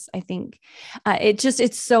too, because I think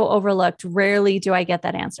it's so overlooked. Rarely do I get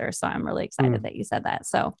that answer. So I'm really excited that you said that.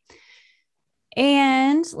 So,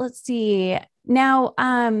 and let's see. Now,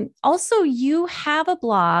 also you have a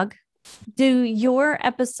blog. Do your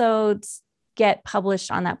episodes get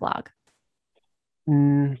published on that blog?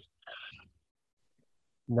 Mm,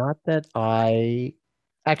 not that I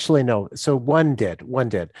actually no. So one did.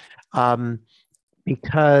 Um,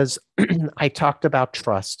 because I talked about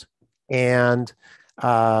trust. And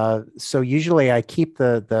so usually I keep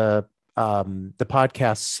the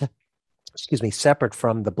podcasts, excuse me, separate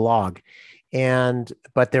from the blog.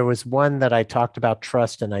 But there was one that I talked about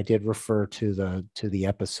trust, and I did refer to the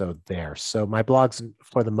episode there. So my blogs,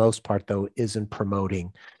 for the most part, though, isn't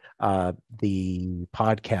promoting the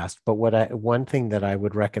podcast. But one thing that I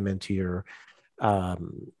would recommend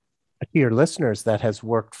um, to your listeners that has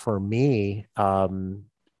worked for me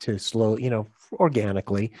to slow,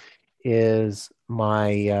 organically, is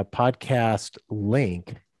my podcast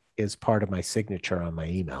link is part of my signature on my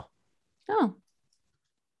email. Oh,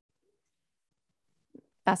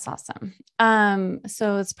 that's awesome.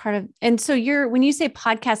 So it's part of, and so when you say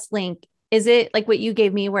podcast link, is it like what you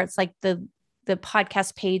gave me where it's like the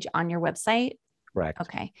podcast page on your website? Correct.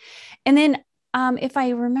 Okay. And then if I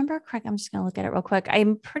remember correct, I'm just going to look at it real quick.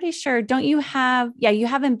 I'm pretty sure, don't you have, you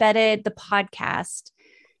have embedded the podcast.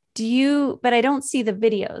 But I don't see the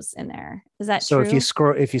videos in there. Is that So true?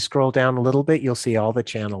 if you scroll down a little bit, you'll see all the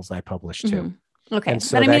channels I publish too. Mm-hmm. Okay. And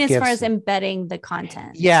so but I mean, as far as embedding the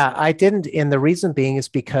content. Yeah, I didn't. And the reason being is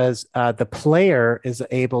because the player is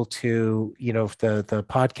able to, the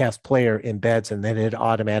podcast player embeds and then it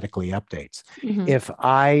automatically updates. Mm-hmm. If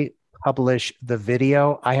I publish the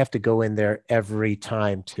video, I have to go in there every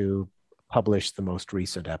time to publish the most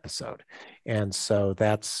recent episode. And so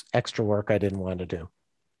that's extra work I didn't want to do.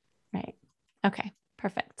 Right. Okay.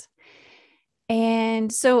 Perfect.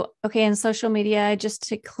 And so, okay, in social media, just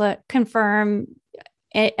to confirm,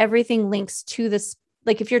 everything links to this.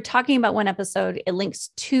 Like if you're talking about one episode, it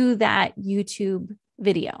links to that YouTube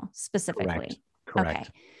video specifically. Correct. Okay.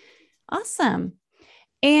 Awesome.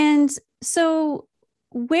 And so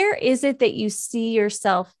where is it that you see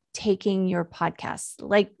yourself taking your podcast?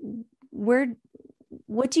 Like what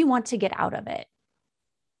do you want to get out of it?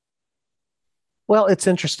 Well, it's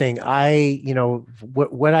interesting.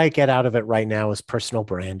 What I get out of it right now is personal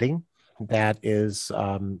branding. That is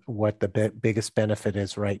what the biggest benefit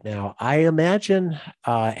is right now. I imagine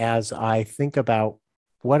as I think about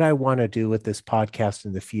what I want to do with this podcast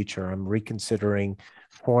in the future, I'm reconsidering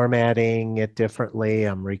formatting it differently.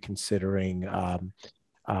 I'm reconsidering, how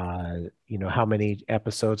many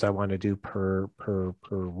episodes I want to do per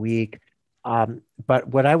week. But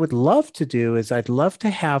what I would love to do is I'd love to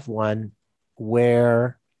have one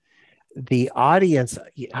where the audience,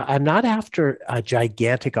 I'm not after a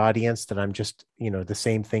gigantic audience that I'm just, the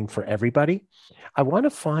same thing for everybody. I want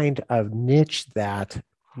to find a niche that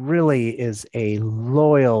really is a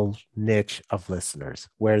loyal niche of listeners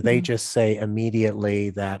where they just say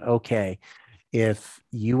immediately that, okay, if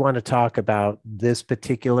you want to talk about this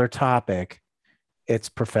particular topic, it's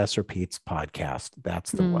Professor Pete's podcast.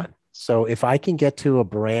 That's the one. So if I can get to a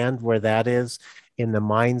brand where that is in the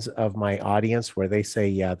minds of my audience, where they say,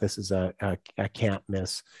 yeah, this is I can't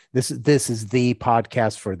miss. This is the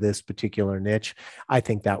podcast for this particular niche. I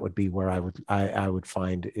think that would be where I would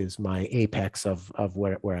find is my apex of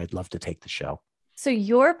where I'd love to take the show. So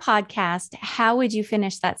your podcast, how would you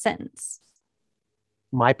finish that sentence?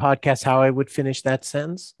 My podcast, how I would finish that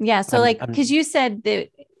sentence? Yeah. So because you said that,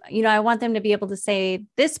 I want them to be able to say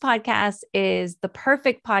this podcast is the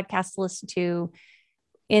perfect podcast to listen to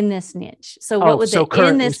in this niche. So what would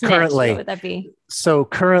in this niche, what would that be? So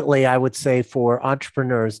currently I would say for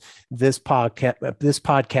entrepreneurs, this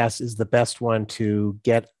podcast is the best one to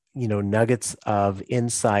get, nuggets of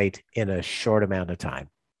insight in a short amount of time.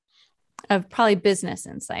 Of probably business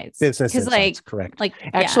insights. Business insights, correct.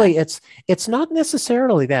 Actually, it's not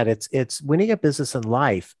necessarily that. It's winning a business in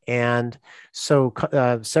life. And so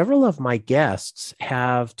several of my guests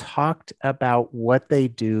have talked about what they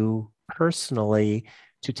do personally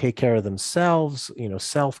to take care of themselves,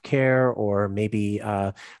 self-care, or maybe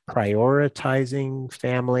prioritizing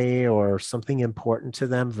family or something important to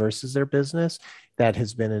them versus their business. That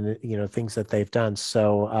has been, things that they've done.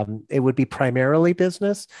 So it would be primarily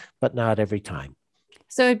business, but not every time.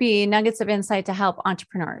 So it'd be nuggets of insight to help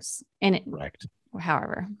entrepreneurs in it. Correct.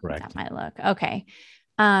 However Correct. that might look. Okay.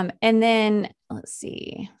 And then let's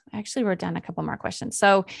see, I actually wrote down a couple more questions.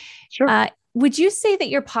 So sure. would you say that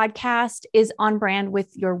your podcast is on brand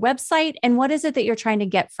with your website? And what is it that you're trying to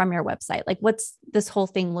get from your website? Like, what's this whole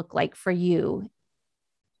thing look like for you?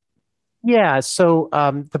 Yeah, so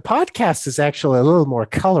the podcast is actually a little more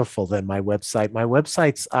colorful than my website. My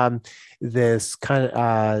website's this kind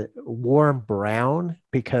of warm brown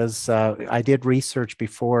because I did research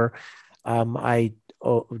before I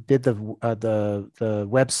did the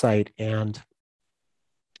website, and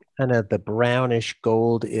kind of the brownish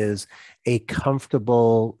gold is a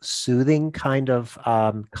comfortable, soothing kind of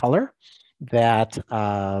color that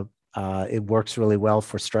it works really well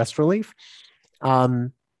for stress relief.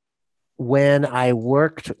 Um, when I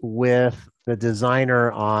worked with the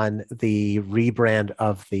designer on the rebrand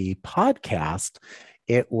of the podcast,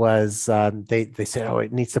 it was they said, oh,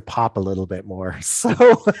 it needs to pop a little bit more.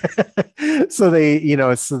 So so they,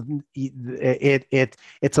 it's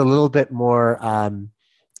a little bit more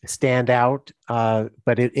stand out,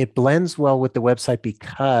 but it blends well with the website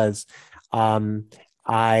because um,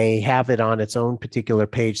 I have it on its own particular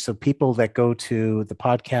page. So people that go to the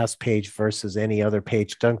podcast page versus any other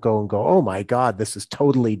page don't go and go, oh my God, this is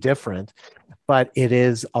totally different. But it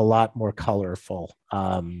is a lot more colorful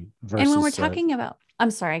And when we're versus. talking about, I'm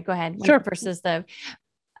sorry, go ahead. Sure. Versus the,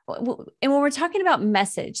 and when we're talking about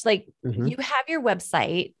message, like Hmm. you have your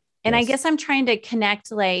website, and I Yes. guess I'm trying to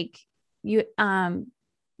connect, like you,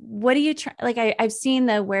 what do you try? Like I've seen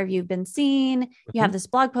the where have you been seen? You have Hmm. this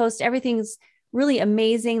blog post, everything's really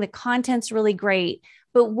amazing. The content's really great.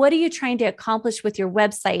 But what are you trying to accomplish with your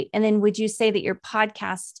website? And then would you say that your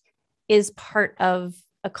podcast is part of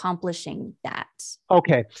accomplishing that?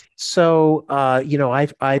 Okay, so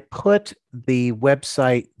I put the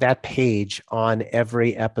website, that page, on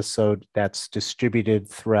every episode that's distributed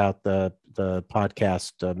throughout the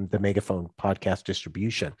podcast, the Megaphone podcast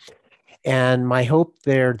distribution. And my hope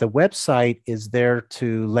there, the website is there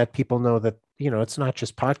to let people know that, it's not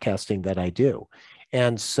just podcasting that I do.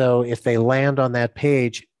 And so if they land on that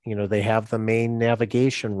page, they have the main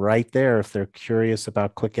navigation right there if they're curious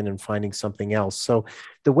about clicking and finding something else. So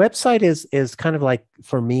the website is kind of like,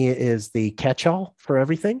 for me, is the catch-all for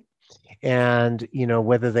everything. And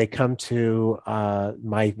whether they come to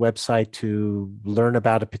my website to learn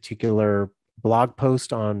about a particular blog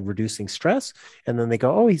post on reducing stress, and then they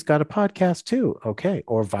go, oh, he's got a podcast too, okay,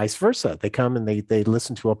 or vice versa, they come and they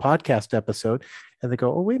listen to a podcast episode and they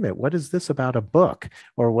go, oh, wait a minute, what is this about a book,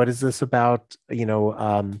 or what is this about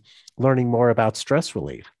learning more about stress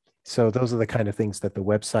relief. So those are the kind of things that the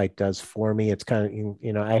website does for me. It's kind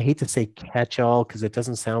of, I hate to say catch all because it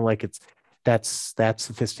doesn't sound like that's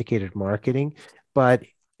sophisticated marketing, but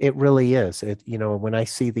it really is. When I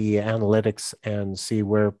see the analytics and see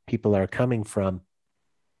where people are coming from,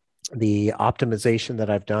 the optimization that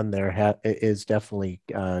I've done there is definitely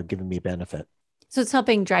giving me benefit. So it's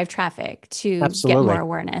helping drive traffic to get more Absolutely.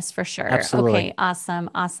 awareness for sure. Absolutely. Okay, awesome,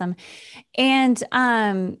 awesome. And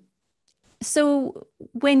so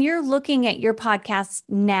when you're looking at your podcast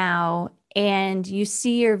now and you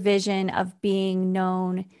see your vision of being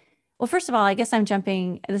known, well, first of all, I guess I'm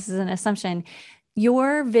jumping, this is an assumption.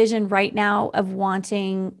 Your vision right now of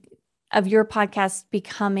wanting of your podcast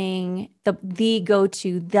becoming the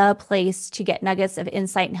go-to, the place to get nuggets of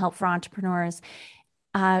insight and help for entrepreneurs.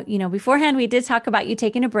 Beforehand we did talk about you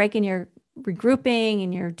taking a break and you're regrouping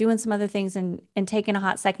and you're doing some other things and taking a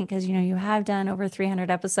hot second because you have done over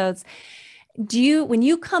 300 episodes. When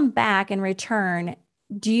you come back and return,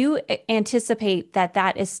 do you anticipate that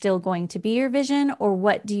that is still going to be your vision, or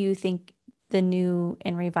what do you think the new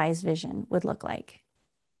and revised vision would look like?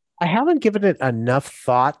 I haven't given it enough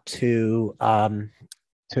thought to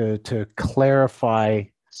clarify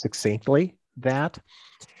succinctly that.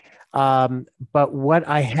 But what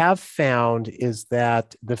I have found is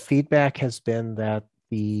that the feedback has been that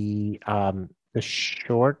the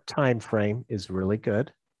short time frame is really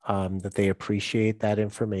good, that they appreciate that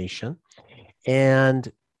information.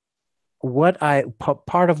 And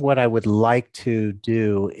part of what I would like to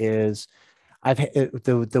do is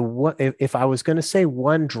if I was going to say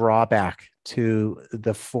one drawback to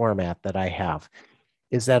the format that I have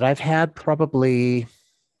is that I've had probably,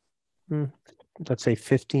 hmm, let's say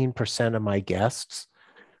 15% of my guests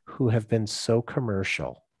who have been so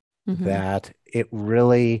commercial Mm-hmm. that it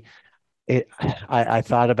really I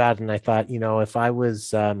thought about it and I thought, if I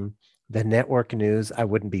was the network news, I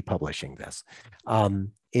wouldn't be publishing this.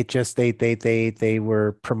 It just they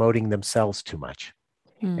were promoting themselves too much.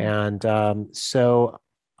 Mm. And so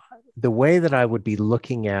the way that I would be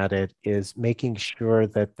looking at it is making sure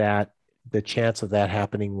that the chance of that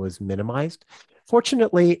happening was minimized.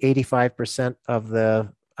 Fortunately, 85% of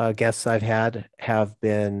the guests I've had have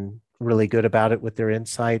been really good about it with their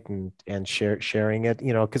insight and sharing it.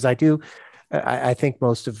 Because I think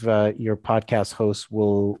most of your podcast hosts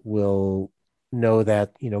will know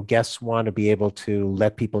that guests want to be able to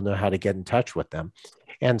let people know how to get in touch with them,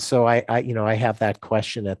 and so I have that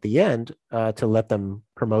question at the end to let them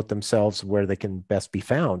promote themselves where they can best be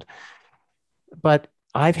found. But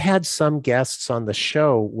I've had some guests on the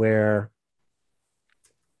show where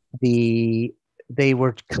the they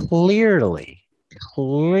were clearly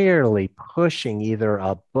pushing either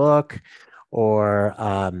a book or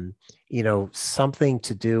something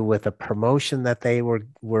to do with a promotion that they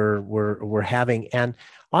were having. And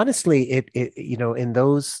honestly, it in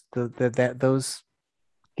those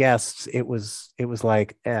guests, it was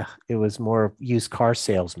like it was more used car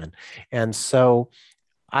salesman. And so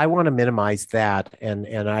I want to minimize that, and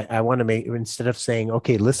I want to make, instead of saying,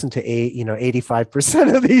 okay, listen to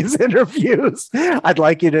 85% of these interviews, I'd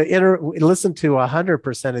like you to listen to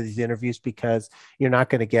 100% of these interviews, because you're not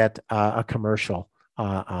going to get a commercial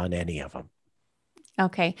on any of them.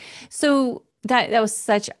 Okay. So that was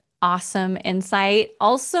such awesome insight.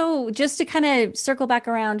 Also, just to kind of circle back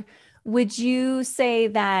around, would you say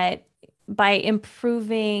that by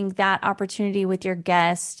improving that opportunity with your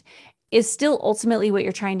guest is still ultimately what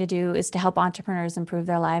you're trying to do is to help entrepreneurs improve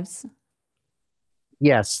their lives?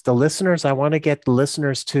 Yes, the listeners, I want to get the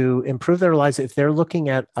listeners to improve their lives if they're looking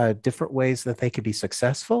at different ways that they could be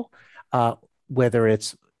successful, uh, whether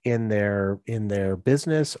it's in their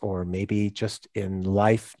business or maybe just in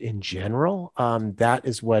life in general. That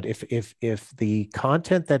is what, if the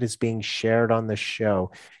content that is being shared on the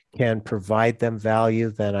show can provide them value,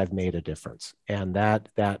 then I've made a difference, and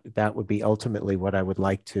that would be ultimately what I would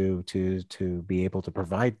like to be able to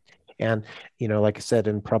provide. And like I said,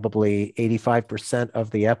 in probably 85% of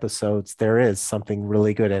the episodes, there is something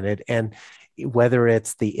really good in it. And whether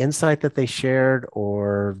it's the insight that they shared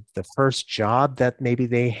or the first job that maybe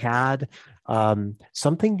they had,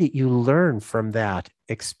 something that you learn from that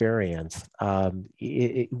experience,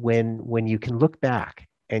 when you can look back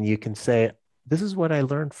and you can say, this is what I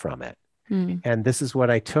learned from it, Hmm. and this is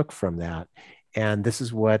what I took from that, and this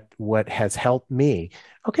is what has helped me.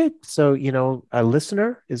 Okay, so a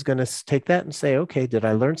listener is going to take that and say, okay, did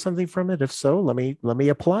I learn something from it? If so, let me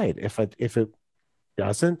apply it. If it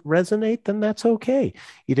doesn't resonate, then that's okay.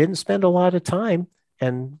 You didn't spend a lot of time,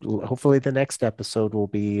 and hopefully the next episode will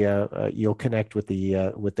be you'll connect with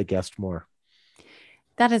the guest more.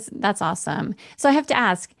 That's awesome. So I have to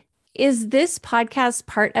ask, is this podcast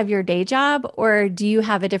part of your day job, or do you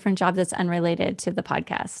have a different job that's unrelated to the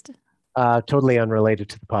podcast? Totally unrelated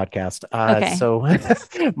to the podcast. Okay. So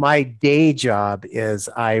my day job is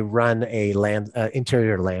I run a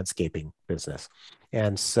interior landscaping business.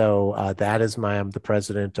 And so I'm the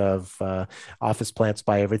president of Office Plants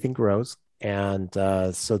by Everything Grows. And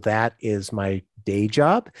so that is my day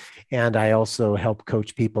job. And I also help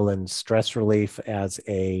coach people in stress relief as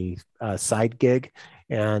a side gig.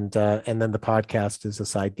 And then the podcast is a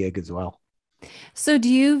side gig as well. So do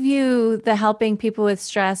you view the helping people with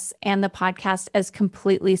stress and the podcast as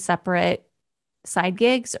completely separate side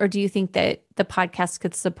gigs, or do you think that the podcast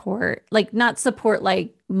could support, like not support,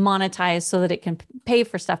 like monetize so that it can pay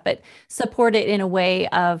for stuff, but support it in a way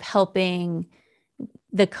of helping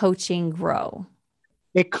the coaching grow?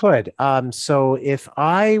 It could. So if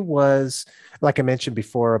I was, like I mentioned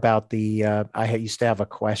before about used to have a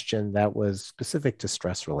question that was specific to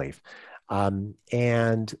stress relief.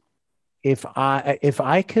 And if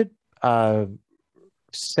I could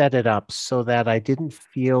set it up so that I didn't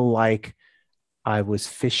feel like I was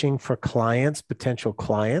fishing for potential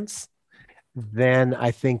clients, then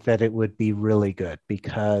I think that it would be really good,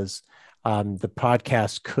 because the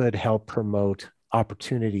podcast could help promote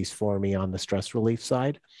opportunities for me on the stress relief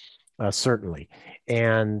side, certainly.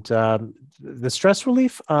 And the stress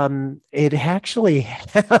relief, it actually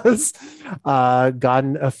has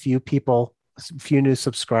gotten a few new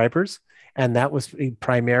subscribers, and that was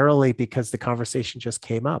primarily because the conversation just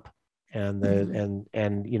came up, and Mhm.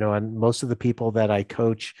 and most of the people that I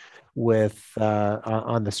coach with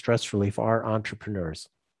on the stress relief are entrepreneurs.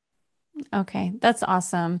 Okay, that's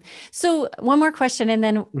awesome. So one more question, and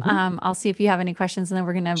then Mhm. I'll see if you have any questions, and then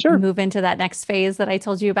we're going to Sure. move into that next phase that I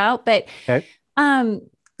told you about. But Okay. Um,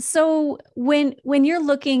 so when you're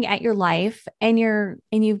looking at your life and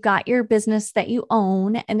you've got your business that you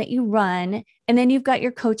own and that you run, and then you've got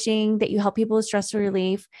your coaching that you help people with stress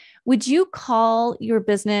relief, would you call your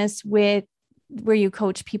business with where you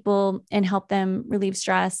coach people and help them relieve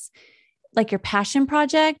stress like your passion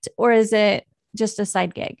project, or is it just a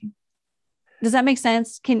side gig? Does that make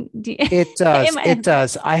sense? It does. Am It I,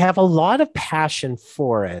 does. I have a lot of passion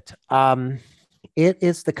for it. It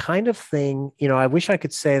is the kind of thing, I wish I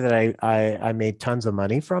could say that I made tons of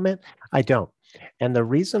money from it. I don't. And the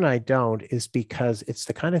reason I don't is because it's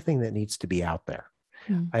the kind of thing that needs to be out there.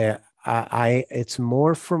 Mm, It's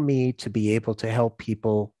more for me to be able to help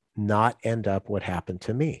people not end up what happened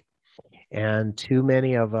to me. And too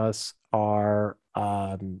many of us are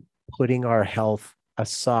putting our health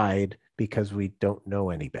aside because we don't know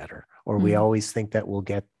any better, or we mm, always think that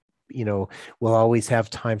you know, we'll always have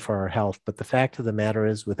time for our health. But the fact of the matter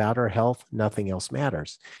is, without our health, nothing else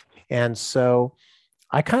matters. And so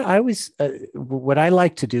I always, what I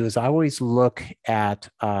like to do is I always look at,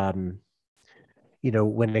 when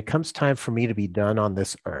it comes time for me to be done on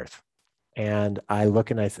this earth, and I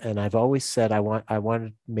look and I've always said I want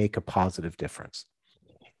to make a positive difference.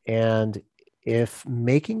 And if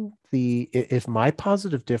my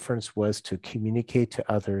positive difference was to communicate to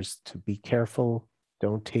others to be careful,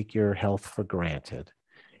 don't take your health for granted,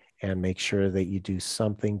 and make sure that you do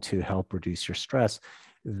something to help reduce your stress,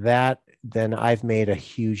 then I've made a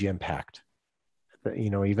huge impact,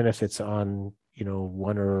 even if it's on,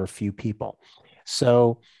 one or a few people.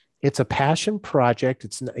 So it's a passion project.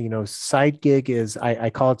 It's, side gig is, I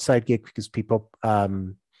call it side gig because people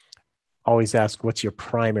always ask, what's your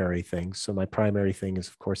primary thing? So my primary thing is,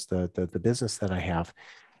 of course, the business that I have.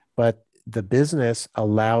 But the business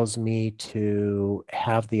allows me to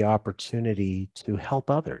have the opportunity to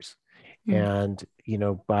help others. mm, And,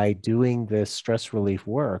 by doing this stress relief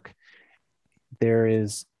work, there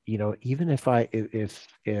is, even if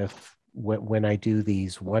when I do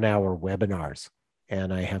these 1 hour webinars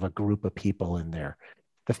and I have a group of people in there,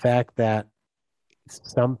 the fact that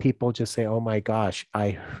some people just say, oh my gosh,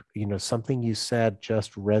 something you said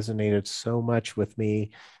just resonated so much with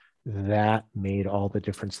me, that made all the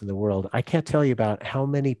difference in the world. I can't tell you about how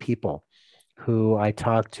many people who I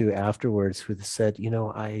talked to afterwards who said,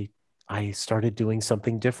 I started doing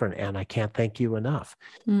something different and I can't thank you enough.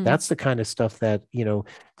 mm. That's the kind of stuff that,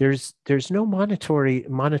 there's no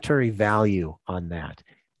monetary value on that.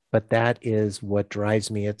 But that is what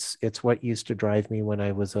drives me. It's what used to drive me when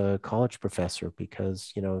I was a college professor,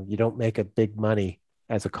 because, you don't make a big money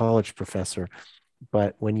as a college professor,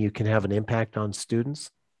 but when you can have an impact on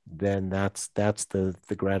students, then that's the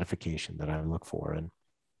gratification that I look for. And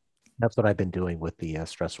that's what I've been doing with the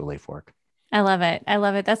stress relief work. I love it. I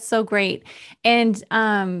love it. That's so great. And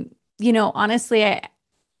honestly,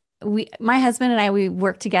 my husband and I, we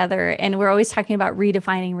work together and we're always talking about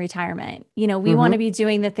redefining retirement. We want to Mm-hmm. be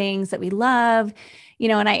doing the things that we love,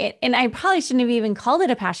 and I probably shouldn't have even called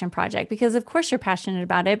it a passion project, because of course you're passionate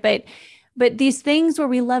about it, but these things where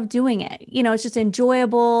we love doing it, it's just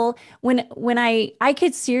enjoyable. When I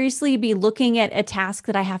could seriously be looking at a task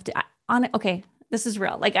that I have to okay, this is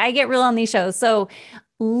real. Like, I get real on these shows. So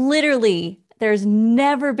literally there's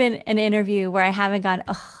never been an interview where I haven't gone,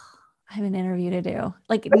 oh, I have an interview to do.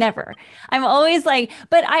 Like, never. I'm always like,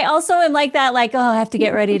 but I also am like that, like, oh, I have to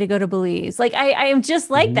get ready to go to Belize. Like, I am just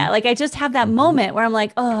like Mm-hmm. that. Like, I just have that Mm-hmm. moment where I'm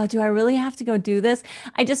like, oh, do I really have to go do this?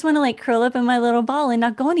 I just want to like curl up in my little ball and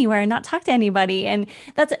not go anywhere and not talk to anybody. And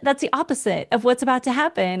that's the opposite of what's about to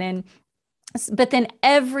happen. And but then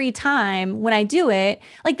every time when I do it,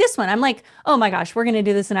 like this one, I'm like, oh my gosh, we're going to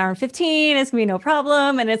do this in an hour and 15. It's gonna be no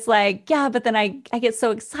problem. And it's like, yeah, but then I get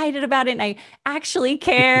so excited about it and I actually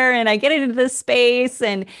care and I get into this space.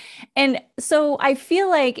 And so I feel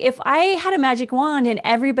like if I had a magic wand and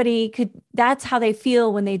everybody could, that's how they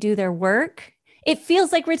feel when they do their work, it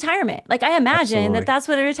feels like retirement. Like, I imagine that Absolutely. that's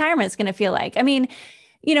what a retirement is going to feel like. I mean,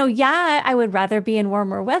 yeah, I would rather be in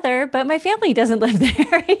warmer weather, but my family doesn't live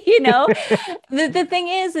there, The thing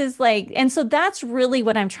is like, and so that's really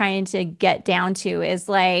what I'm trying to get down to is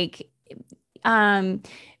like, um,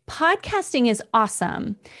 podcasting is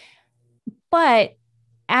awesome, but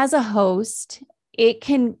as a host, it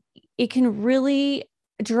can it can really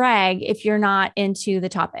drag if you're not into the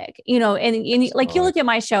topic, and like you Absolutely. look at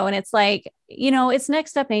my show and it's like, it's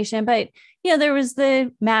Next Up Nation, but there was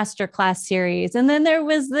the masterclass series, and then there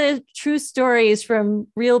was the true stories from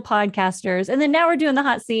real podcasters, and then now we're doing the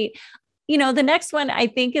hot seat. The next one I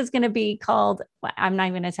think is going to be called, well, I'm not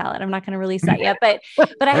even going to tell it. I'm not going to release that yet, but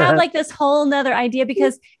I have like this whole nother idea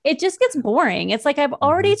because it just gets boring. It's like, I've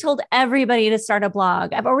already Mhm. told everybody to start a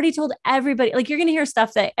blog. I've already told everybody, like, you're going to hear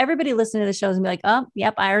stuff that everybody listening to the shows and be like, oh,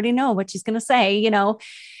 yep, I already know what she's going to say.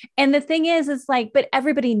 And the thing is, it's like, but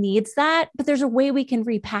everybody needs that, but there's a way we can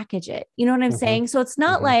repackage it. You know what I'm Mhm. saying? So it's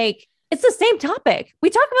not Mhm. like, it's the same topic. We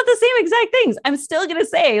talk about the same exact things. I'm still going to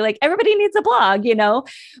say, like, everybody needs a blog.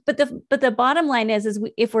 But the bottom line is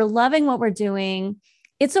if we're loving what we're doing,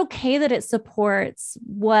 it's okay that it supports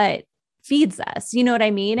what feeds us. You know what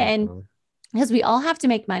I mean? And Absolutely. because we all have to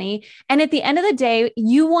make money. And at the end of the day,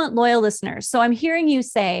 you want loyal listeners. So I'm hearing you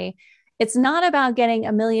say, it's not about getting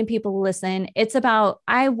a million people to listen. It's about,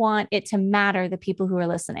 I want it to matter, the people who are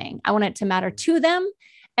listening. I want it to matter to them.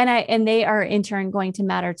 And they are in turn going to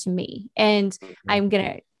matter to me. And I'm going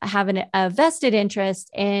to have a vested interest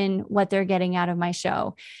in what they're getting out of my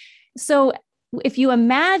show. So if you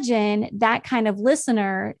imagine that kind of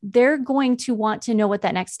listener, they're going to want to know what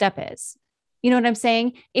that next step is. You know what I'm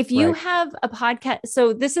saying? If you Right. have a podcast,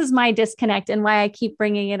 so this is my disconnect and why I keep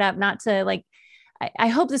bringing it up, not to like, I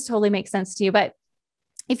hope this totally makes sense to you, but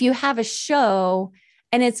if you have a show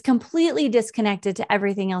and it's completely disconnected to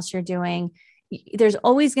everything else you're doing, there's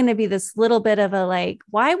always going to be this little bit of a like,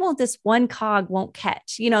 why won't this one cog won't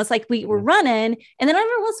catch? You know, it's like we're running and then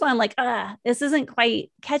every once in a while I'm like, this isn't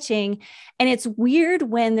quite catching. And it's weird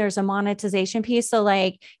when there's a monetization piece. So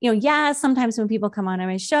like, yeah, sometimes when people come on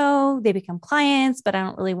my show, they become clients, but I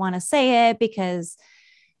don't really want to say it because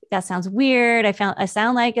that sounds weird. I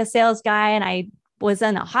sound like a sales guy and I was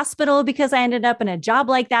in a hospital because I ended up in a job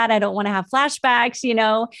like that. I don't want to have flashbacks,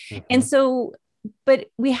 And so, but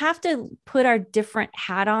we have to put our different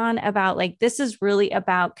hat on about like, this is really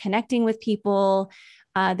about connecting with people.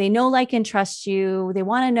 They know, like, and trust you. They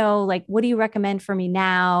want to know, like, what do you recommend for me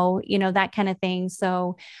now? That kind of thing.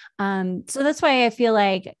 So that's why I feel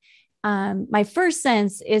like my first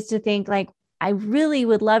sense is to think like, I really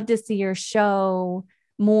would love to see your show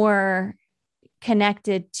more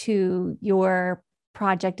connected to your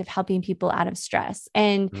project of helping people out of stress.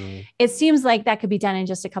 And it seems like that could be done in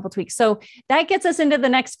just a couple of tweaks. So that gets us into the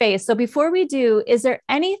next phase. So before we do, is there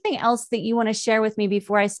anything else that you want to share with me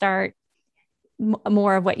before I start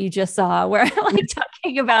more of what you just saw, where I like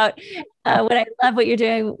talking about what I love what you're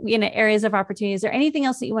doing in areas of opportunity? Is there anything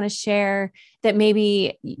else that you want to share that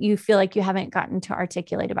maybe you feel like you haven't gotten to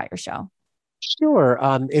articulate about your show? Sure.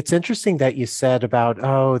 It's interesting that you said about,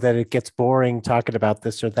 that it gets boring talking about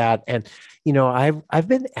this or that. And, I've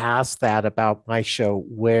been asked that about my show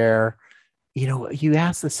where, you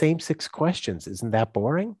ask the same 6 questions. Isn't that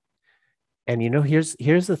boring? And, here's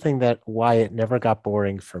the thing that why it never got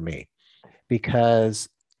boring for me, because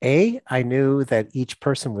I knew that each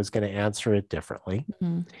person was going to answer it differently.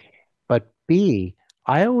 Mm-hmm. But B,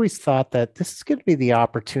 I always thought that this is going to be the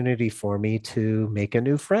opportunity for me to make a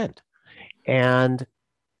new friend. And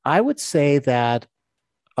I would say that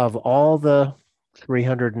of all the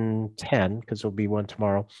 310, because there'll be one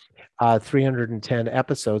tomorrow, 310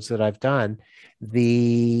 episodes that I've done,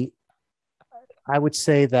 I would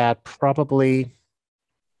say that probably,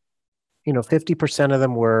 50% of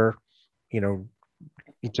them were,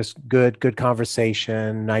 just good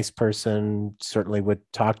conversation, nice person, certainly would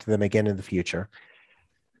talk to them again in the future.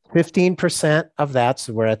 15% of that,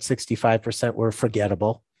 so we're at 65%, were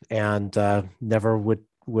forgettable and never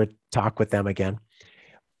would talk with them again.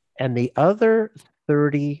 And the other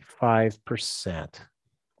 35%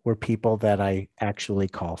 were people that I actually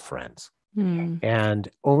call friends. And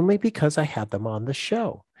only because I had them on the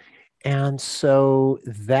show. And so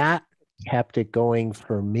that kept it going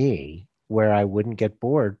for me where I wouldn't get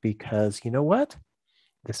bored, because you know what?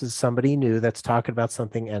 This is somebody new that's talking about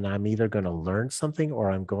something, and I'm either going to learn something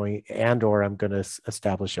or I'm going to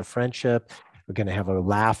establish a friendship. We're going to have a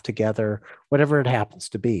laugh together, whatever it happens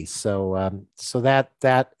to be. So,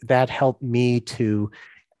 that helped me to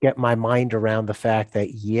get my mind around the fact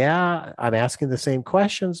that, yeah, I'm asking the same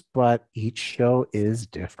questions, but each show is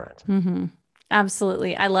different. Mm-hmm.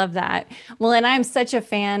 Absolutely. I love that. Well, and I'm such a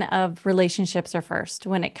fan of relationships are first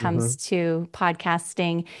when it comes to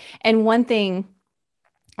podcasting. And one thing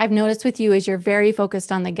I've noticed with you is you're very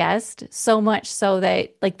focused on the guest, so much so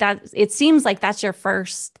that like that, it seems like that's your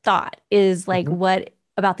first thought is like, what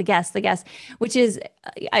about the guest, which is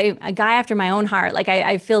a guy after my own heart. Like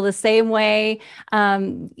I feel the same way.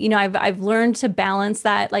 I've learned to balance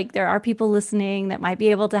that. Like there are people listening that might be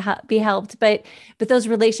able to be helped, but those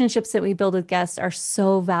relationships that we build with guests are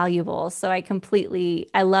so valuable. So I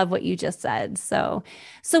love what you just said. So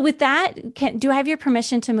with that, do I have your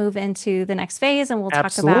permission to move into the next phase and we'll talk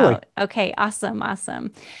Absolutely. about, okay,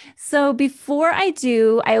 awesome. So before I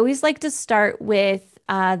do, I always like to start with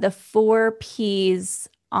the 4 P's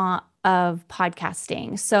of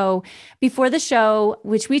podcasting. So before the show,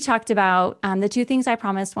 which we talked about, the 2 things I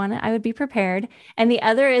promised, one, I would be prepared. And the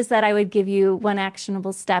other is that I would give you one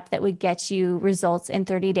actionable step that would get you results in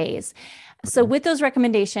 30 days. So with those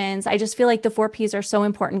recommendations, I just feel like the 4 P's are so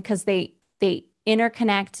important because they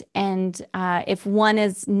interconnect. And if one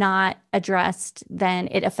is not addressed, then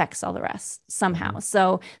it affects all the rest somehow.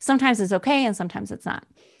 So sometimes it's okay and sometimes it's not.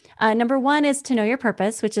 Number one is to know your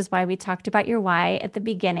purpose, which is why we talked about your why at the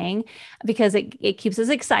beginning, because it keeps us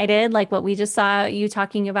excited, like what we just saw you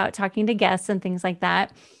talking about, talking to guests and things like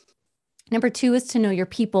that. Number two is to know your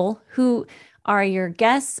people, who are your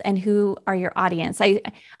guests and who are your audience.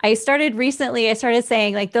 I started recently, I started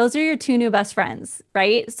saying like those are your two new best friends,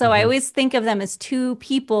 right? So I Hmm. always think of them as two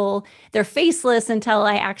people. They're faceless until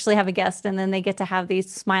I actually have a guest and then they get to have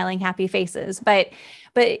these smiling happy faces. But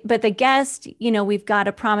the guest, we've got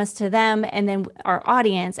a promise to them and then our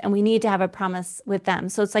audience, and we need to have a promise with them.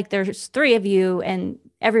 So it's like there's three of you and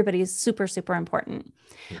everybody's super, super important.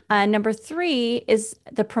 Number three is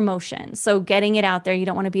the promotion. So getting it out there. You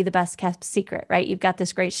don't want to be the best kept secret, right? You've got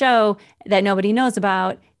this great show that nobody knows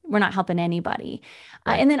about. We're not helping anybody.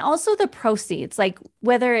 Right. And then also the proceeds, like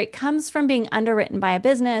whether it comes from being underwritten by a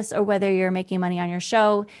business or whether you're making money on your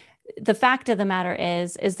show, the fact of the matter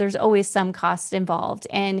is there's always some cost involved.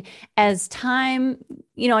 And as time,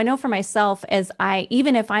 I know for myself,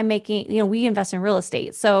 even if I'm making, we invest in real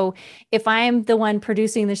estate. So if I'm the one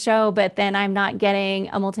producing the show, but then I'm not getting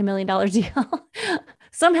a multi-million-dollar deal,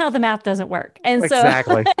 somehow the math doesn't work. And so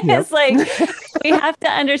Exactly. Yep. it's like we have to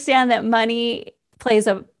understand that money plays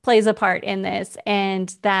a part in this,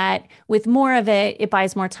 and that with more of it, it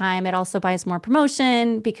buys more time. It also buys more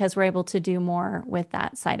promotion because we're able to do more with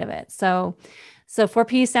that side of it. So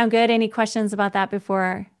 4P sound good? Any questions about that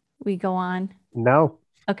before we go on? No.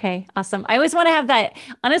 Okay, awesome. I always want to have that.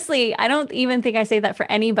 Honestly, I don't even think I say that for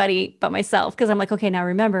anybody but myself, because I'm like, okay, now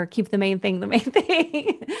remember, keep the main thing the main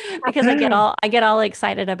thing. Because I get all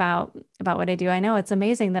excited about what I do. I know it's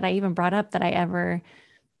amazing that I even brought up that I ever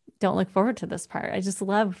don't look forward to this part. I just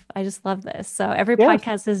love this. So every Yeah.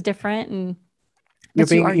 podcast is different, and You're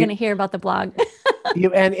but you being are going to hear about the blog.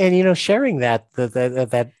 and sharing that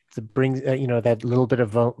brings that little bit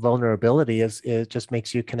of vulnerability is it just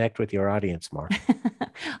makes you connect with your audience more.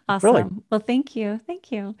 Really. Awesome. Well, thank you.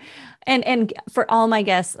 Thank you. And for all my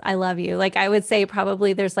guests, I love you. Like I would say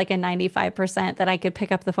probably there's like a 95% that I could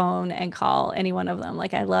pick up the phone and call any one of them.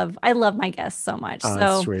 Like I love my guests so much. That's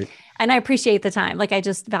So, sweet. and I appreciate the time. Like I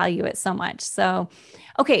just value it so much. So,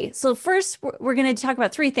 okay. So first we're going to talk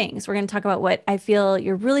about three things. We're going to talk about what I feel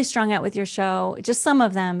you're really strong at with your show, just some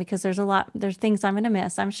of them, because there's things I'm going to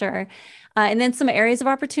miss, I'm sure. And then some areas of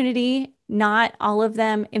opportunity, not all of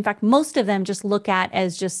them. In fact, most of them just look at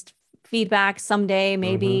as just feedback someday, Hmm.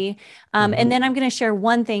 maybe. Hmm. And then I'm going to share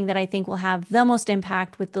one thing that I think will have the most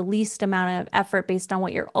impact with the least amount of effort based on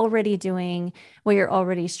what you're already doing, what you're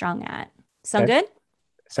already strong at. Sound Okay. good?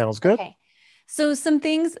 Sounds good. Okay. So some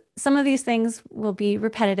of these things will be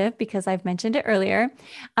repetitive because I've mentioned it earlier.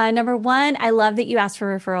 Number one, I love that you ask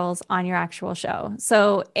for referrals on your actual show.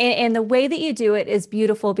 So, and the way that you do it is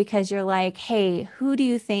beautiful because you're like, hey, who do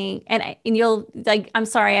you think? And you'll like, I'm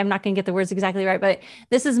sorry, I'm not going to get the words exactly right, but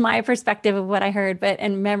this is my perspective of what I heard. But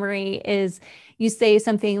and memory is, you say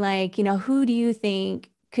something like, who do you think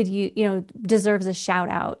deserves a shout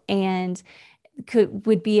out and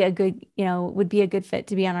would be a good fit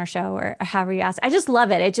to be on our show, or however you ask. I just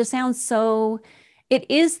love it. It just sounds so, it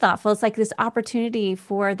is thoughtful. It's like this opportunity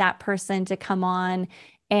for that person to come on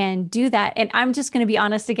and do that. And I'm just going to be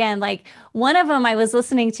honest again, like one of them I was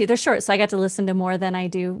listening to, they're short, so I got to listen to more than I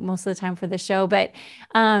do most of the time for the show. But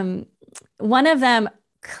um, one of them,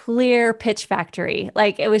 clear pitch factory.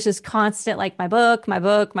 Like it was just constant, like my book, my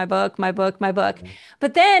book, my book, my book, my book.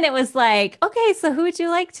 But then it was like, okay, so who would you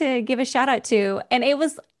like to give a shout out to? And I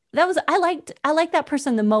liked that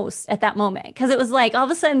person the most at that moment, because it was like all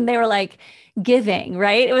of a sudden they were like giving,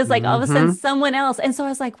 right? It was like all of a sudden Hmm. someone else. And so I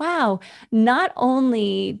was like, wow, not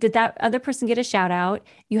only did that other person get a shout out,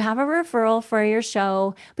 you have a referral for your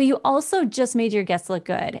show, but you also just made your guests look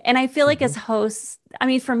good. And I feel like Hmm. as hosts, I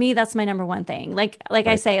mean, for me, that's my number one thing. Like I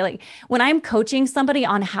Right. say, like when I'm coaching somebody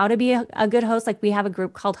on how to be a good host, like we have a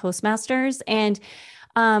group called Hostmasters, and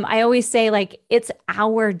I always say like it's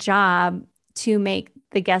our job to make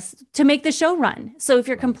the show run. So if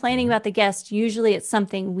you're complaining Mhm. about the guest, usually it's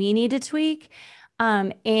something we need to tweak.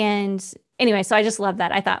 And anyway, so I just love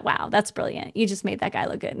that. I thought, wow, that's brilliant. You just made that guy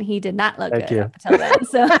look good, and he did not look Thank good up you. until then.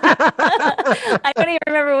 So I don't even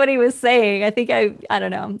remember what he was saying. I think I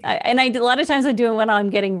don't know. A lot of times I do it when I'm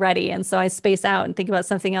getting ready, and so I space out and think about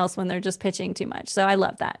something else when they're just pitching too much. So I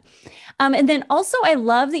love that. And then also, I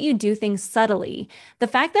love that you do things subtly. The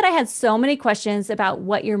fact that I had so many questions about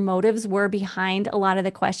what your motives were behind a lot of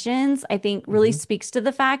the questions, I think really Hmm. speaks to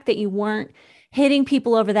the fact that you weren't hitting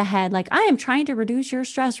people over the head like, I am trying to reduce your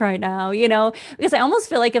stress right now, because I almost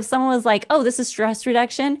feel like if someone was like, oh, this is stress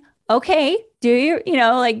reduction. okay, do you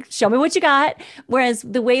know, like, show me what you got. Whereas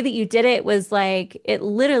the way that you did it was like, it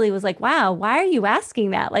literally was like, wow, why are you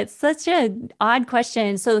asking that? Like, such an odd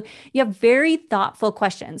question. So you have very thoughtful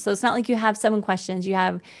questions. So it's not like you have 7 questions. You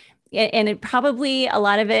have, and it probably a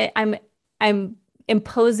lot of it, I'm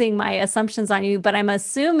imposing my assumptions on you, but I'm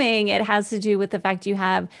assuming it has to do with the fact you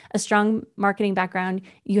have a strong marketing background,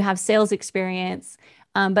 you have sales experience,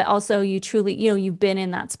 but also you truly, you know, you've been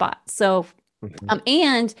in that spot. So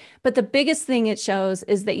Mhm. but the biggest thing it shows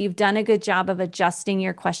is that you've done a good job of adjusting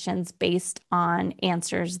your questions based on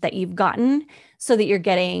answers that you've gotten so that you're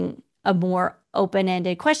getting a more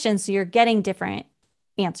open-ended question. So you're getting different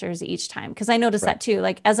answers each time. Cause I noticed Right. that too.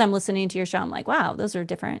 Like as I'm listening to your show, I'm like, wow, those are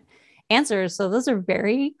different answers. So those are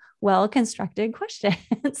very well constructed questions.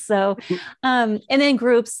 So, and then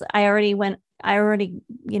groups, I already,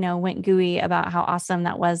 you know, went gooey about how awesome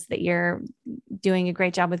that was that you're doing a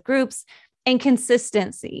great job with groups and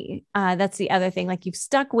consistency. That's the other thing. Like you've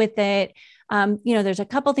stuck with it. You know, there's a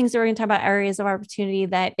couple things that we're going to talk about areas of opportunity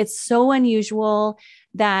that it's so unusual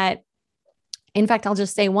that, in fact, I'll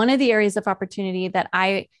just say one of the areas of opportunity that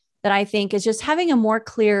I think is just having a more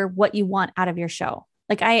clear what you want out of your show.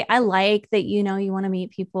 Like I like that, you know, you want to meet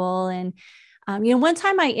people and you know, one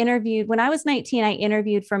time I interviewed when I was 19, I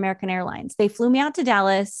interviewed for American Airlines. They flew me out to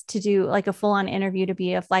Dallas to do like a full on interview to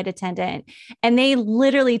be a flight attendant. And they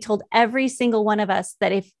literally told every single one of us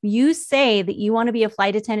that if you say that you want to be a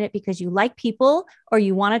flight attendant because you like people or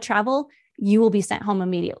you want to travel, you will be sent home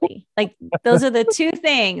immediately. Like those are the two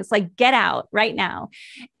things, like get out right now.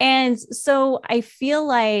 And so I feel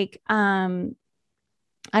like,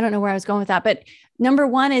 I don't know where I was going with that, but number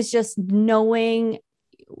one is just knowing,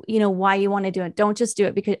 you know, why you want to do it. Don't just do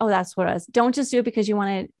it because, oh, that's what it was. Don't just do it because you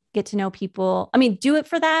want to get to know people. I mean, do it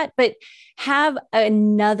for that, but have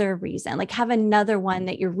another reason, like have another one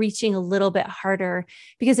that you're reaching a little bit harder.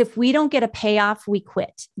 Because if we don't get a payoff, we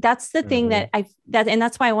quit. That's the thing Mhm. and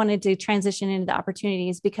that's why I wanted to transition into the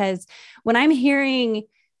opportunities, because when I'm hearing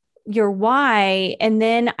your why, and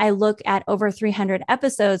then I look at over 300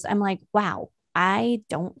 episodes, I'm like, wow, I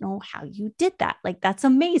don't know how you did that. Like, that's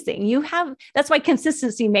amazing. That's why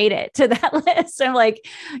consistency made it to that list. I'm like,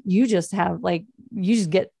 you just have like, you just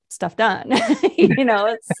get stuff done, you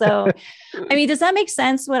know? So, I mean, does that make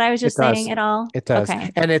sense what I was It just does. saying at all? It does. Okay.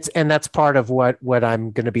 And that's part of what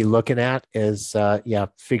I'm going to be looking at is yeah,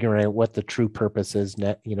 figuring out what the true purpose is,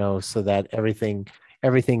 you know, so that everything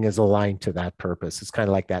is aligned to that purpose. It's kind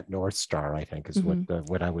of like that North Star, I think, is Mhm.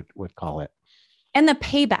 what I would call it. And the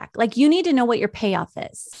payback, like you need to know what your payoff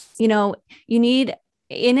is. You know, you need,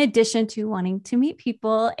 in addition to wanting to meet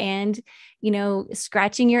people and, you know,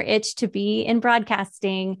 scratching your itch to be in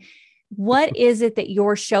broadcasting, what is it that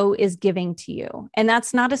your show is giving to you? And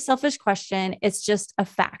that's not a selfish question. It's just a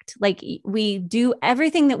fact. Like we do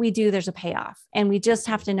everything that we do, there's a payoff, and we just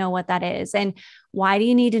have to know what that is. And why do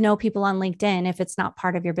you need to know people on LinkedIn if it's not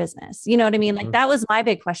part of your business? You know what I mean? Like Mhm. that was my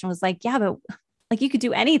big question, was like, yeah, but like you could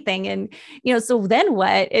do anything. And, you know, so then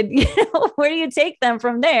what? And, you know, where do you take them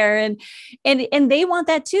from there? And they want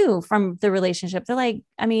that too from the relationship. They're like,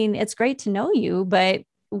 I mean, it's great to know you, but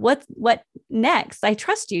what next? I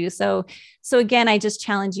trust you. So again, I just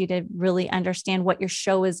challenge you to really understand what your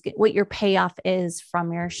show is, what your payoff is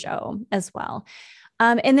from your show as well.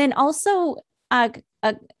 And then also, uh,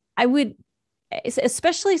 uh, I would,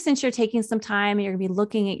 especially since you're taking some time and you're going to be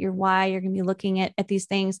looking at your why, you're going to be looking at these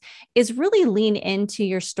things, is really lean into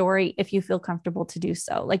your story if you feel comfortable to do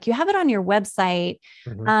so. Like you have it on your website,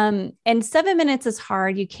 Mhm. and 7 minutes is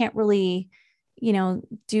hard. You can't really, you know,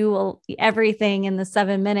 do everything in the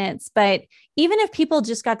 7 minutes. But even if people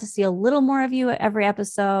just got to see a little more of you at every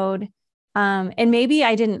episode, and maybe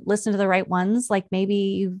I didn't listen to the right ones, like maybe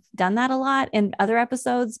you've done that a lot in other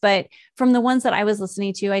episodes, but from the ones that I was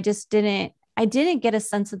listening to, I didn't get a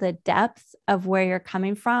sense of the depth of where you're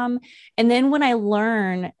coming from. And then when I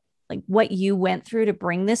learn like what you went through to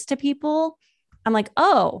bring this to people, I'm like,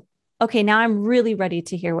 oh, okay, now I'm really ready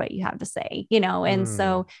to hear what you have to say, you know? And Mm.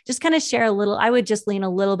 so just kind of share a little, I would just lean a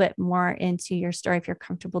little bit more into your story if you're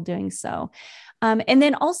comfortable doing so. And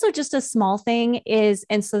then also just a small thing is,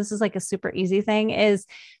 and so this is like a super easy thing is,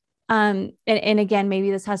 and again, maybe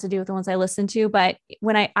this has to do with the ones I listen to, but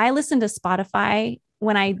when I listen to Spotify,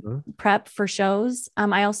 when I Mhm. prep for shows,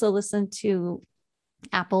 I also listen to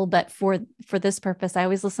Apple, but for this purpose, I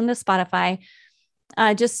always listen to Spotify.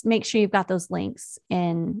 Just make sure you've got those links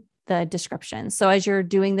in the description. So as you're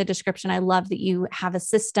doing the description, I love that you have a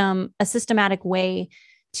systematic way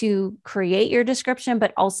to create your description,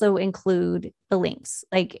 but also include the links.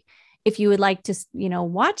 Like if you would like to, you know,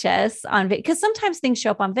 watch us on video, because sometimes things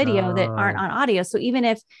show up on video that aren't Oh, on audio. So even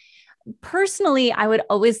if personally, I would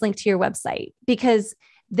always link to your website, because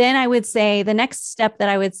then I would say the next step that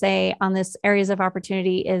I would say on this areas of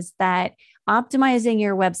opportunity is that optimizing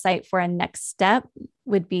your website for a next step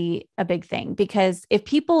would be a big thing. Because if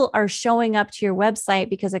people are showing up to your website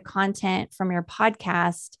because of content from your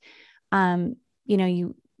podcast,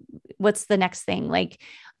 what's the next thing? Like,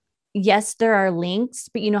 yes, there are links,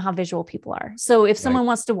 but you know how visual people are. So if someone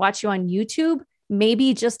wants to watch you on YouTube,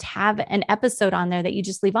 maybe just have an episode on there that you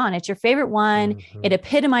just leave on. It's your favorite one. It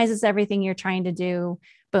epitomizes everything you're trying to do.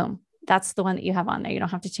 Boom. That's the one that you have on there. You don't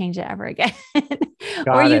have to change it ever again.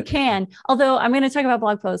 Or you can, although I'm going to talk about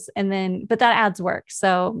blog posts but that adds work.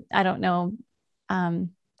 So I don't know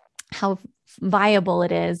how viable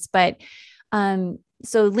it is, but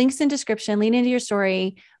so links in description, lean into your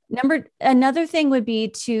story. Another thing would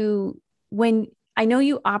be when I know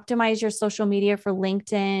you optimize your social media for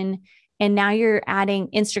LinkedIn, and now you're adding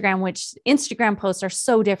Instagram, which Instagram posts are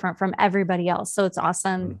so different from everybody else. So it's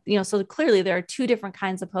awesome. So clearly there are two different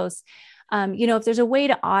kinds of posts. If there's a way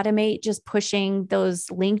to automate just pushing those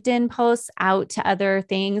LinkedIn posts out to other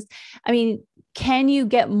things, I mean, can you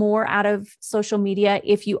get more out of social media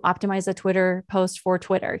if you optimize a Twitter post for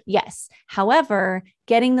Twitter? Yes. However,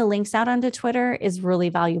 getting the links out onto Twitter is really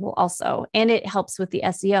valuable also. And it helps with the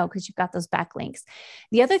SEO because you've got those backlinks.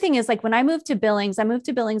 The other thing is, like, when I moved to Billings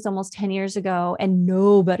almost 10 years ago, and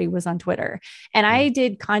nobody was on Twitter. And I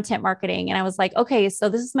did content marketing, and I was like, okay, so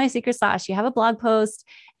this is my secret sauce. You have a blog post,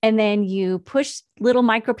 and then you push little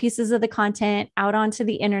micro pieces of the content out onto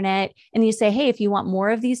the internet, and you say, hey, if you want more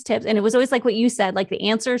of these tips. And it was always like what you said, like the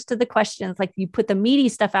answers to the questions, like you put the meaty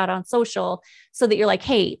stuff out on social so that you're like,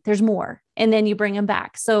 hey, there's more. And then you bring them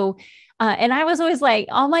back. So, and I was always like,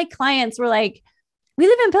 all my clients were like, we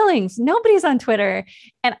live in Billings, nobody's on Twitter.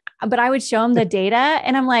 But I would show them the data,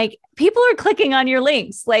 and I'm like, people are clicking on your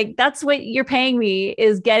links. Like, that's what you're paying me,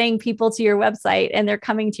 is getting people to your website, and they're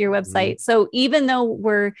coming to your website. So even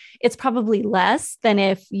though it's probably less than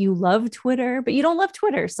if you love Twitter, but you don't love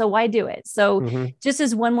Twitter. So why do it? So just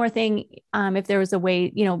as one more thing, if there was a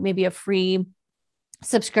way, maybe a free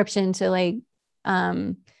subscription to like,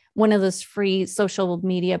 one of those free social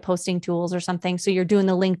media posting tools or something. So you're doing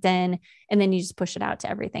the LinkedIn, and then you just push it out to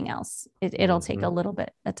everything else. It'll take a little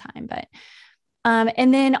bit of time, but,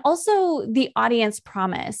 and then also the audience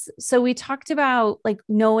promise. So we talked about like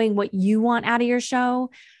knowing what you want out of your show.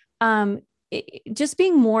 Just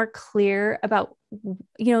being more clear about,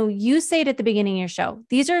 you say it at the beginning of your show,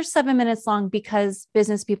 these are 7 minutes long because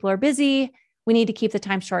business people are busy. We need to keep the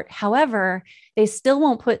time short. However, they still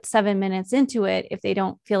won't put 7 minutes into it if they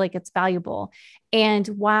don't feel like it's valuable. And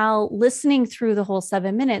while listening through the whole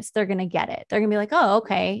 7 minutes, they're going to get it. They're going to be like, oh,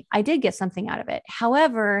 okay, I did get something out of it.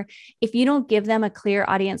 However, if you don't give them a clear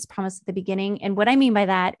audience promise at the beginning, and what I mean by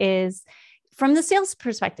that is from the sales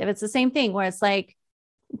perspective, it's the same thing where it's like,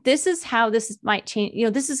 this is how this might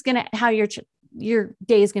change. This is going to, how your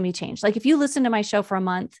day is going to be changed. Like if you listen to my show for a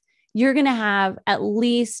month, you're going to have at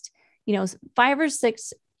least 5 or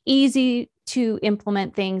 6 easy to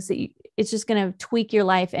implement things that it's just going to tweak your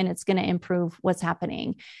life, and it's going to improve what's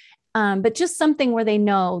happening. But just something where they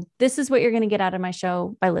know this is what you're going to get out of my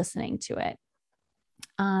show by listening to it.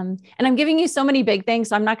 And I'm giving you so many big things.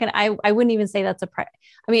 So I'm not going to, I wouldn't even say that's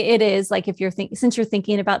I mean, it is like, if since you're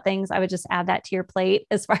thinking about things, I would just add that to your plate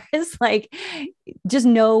as far as like, just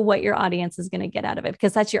know what your audience is going to get out of it,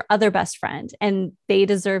 because that's your other best friend, and they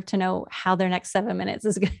deserve to know how their next 7 minutes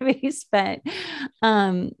is going to be spent.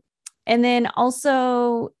 And then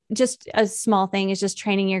also just a small thing is just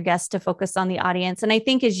training your guests to focus on the audience. And I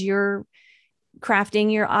think as you're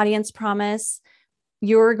crafting your audience promise,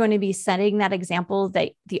 you're going to be setting that example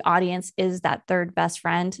that the audience is that third best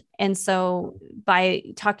friend. And so by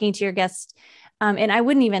talking to your guests, and I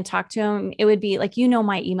wouldn't even talk to them, it would be like,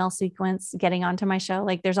 my email sequence getting onto my show.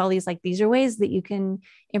 Like there's all these, like, these are ways that you can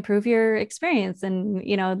improve your experience. And,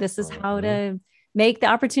 this is how to make the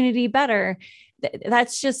opportunity better.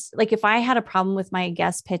 That's just like, if I had a problem with my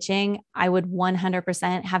guest pitching, I would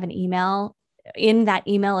 100% have an email in that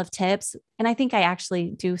email of tips. And I think I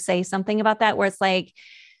actually do say something about that, where it's like,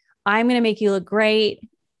 I'm going to make you look great.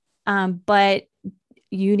 But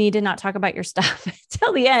you need to not talk about your stuff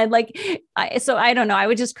till the end. Like, so I don't know. I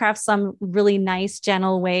would just craft some really nice,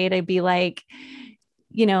 gentle way to be like,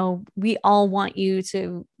 we all want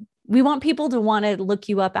we want people to want to look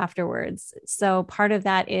you up afterwards. So part of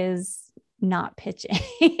that is not pitching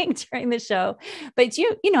during the show, but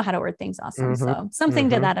you know how to word things awesome. So something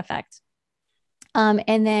to that effect.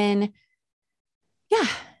 And then,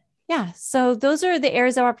 yeah. So those are the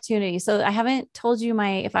areas of opportunity. So I haven't told you my,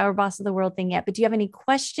 if I were boss of the world thing yet, but do you have any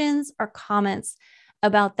questions or comments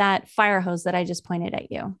about that fire hose that I just pointed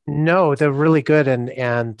at you? No, they're really good,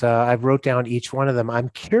 and I wrote down each one of them. I'm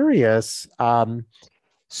curious.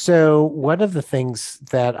 So one of the things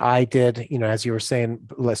that I did, as you were saying,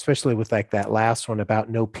 especially with like that last one about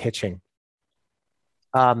no pitching,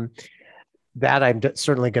 um, that I'm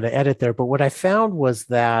certainly going to edit there. But what I found was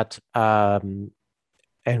that, and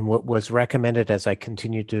what was recommended as I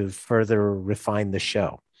continued to further refine the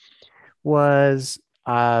show, was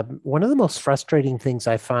one of the most frustrating things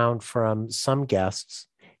I found from some guests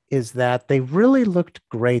is that they really looked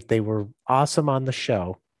great. They were awesome on the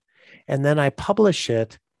show. And then I publish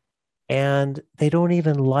it and they don't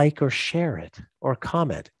even like or share it or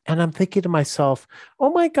comment. And I'm thinking to myself, oh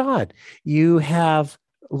my God, you have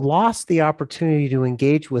lost the opportunity to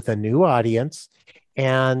engage with a new audience.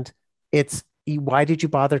 And why did you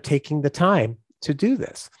bother taking the time to do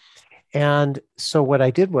this? And so what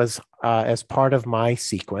I did was, as part of my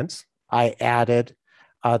sequence, I added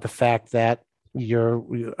the fact that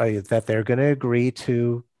that they're going to agree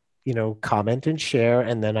to, comment and share,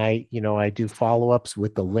 and then I do follow-ups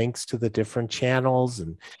with the links to the different channels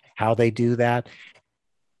and how they do that,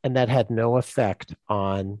 and that had no effect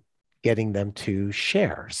on getting them to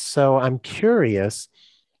share. So I'm curious,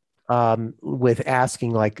 with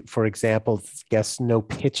asking, like, for example, guess no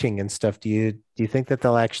pitching and stuff. Do you think that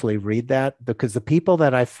they'll actually read that? Because the people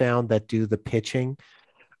that I found that do the pitching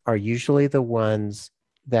are usually the ones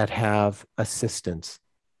that have assistants,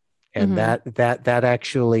 and Mm-hmm. that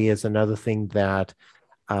actually is another thing that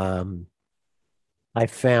um, I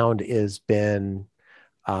found has been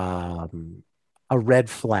um, a red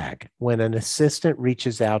flag when an assistant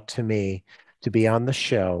reaches out to me to be on the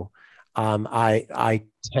show. I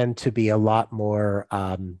tend to be a lot more,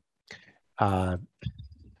 uh,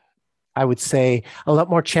 I would say, a lot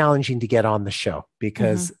more challenging to get on the show, Mm-hmm.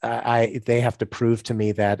 because they have to prove to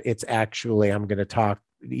me that it's actually, I'm going to talk,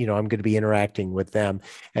 I'm going to be interacting with them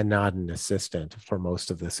and not an assistant for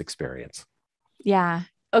most of this experience. Yeah.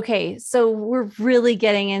 Okay. So we're really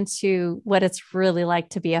getting into what it's really like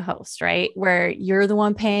to be a host, right? Where you're the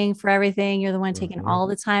one paying for everything. You're the one taking Hmm. all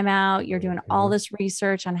the time out. You're doing all Hmm. this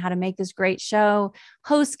research on how to make this great show.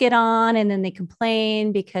 Hosts get on and then they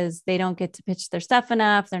complain because they don't get to pitch their stuff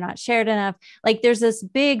enough. They're not shared enough. Like there's this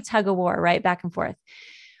big tug of war, right? Back and forth.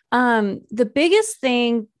 The biggest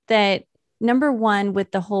thing that number one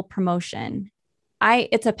with the whole promotion,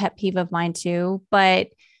 it's a pet peeve of mine too, but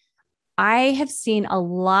I have seen a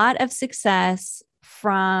lot of success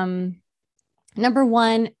from number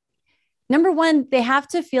one. Number one, they have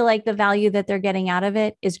to feel like the value that they're getting out of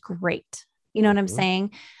it is great. You know what I'm Hmm.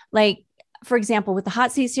 saying? Like, for example, with the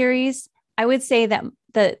hot seat series, I would say that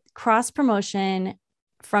the cross promotion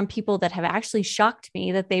from people that have actually shocked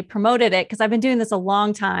me that they promoted it, because I've been doing this a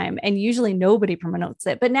long time and usually nobody promotes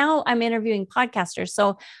it. But now I'm interviewing podcasters.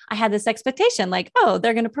 So I had this expectation like, oh,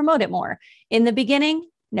 they're going to promote it more. In the beginning,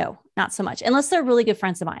 no, not so much, unless they're really good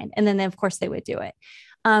friends of mine. And then, of course, they would do it.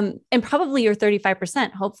 And probably your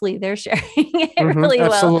 35%, hopefully they're sharing it Hmm. really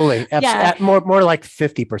well. Absolutely. Yeah. At more like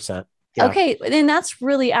 50%. Yeah. Okay. And that's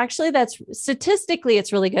really, actually, that's statistically,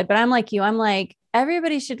 it's really good. But I'm like you, I'm like,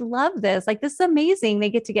 everybody should love this. Like, this is amazing. They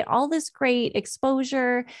get to get all this great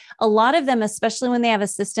exposure. A lot of them, especially when they have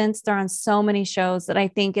assistants, they're on so many shows that I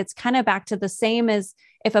think it's kind of back to the same as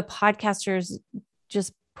if a podcaster's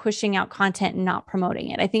just pushing out content and not promoting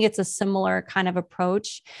it. I think it's a similar kind of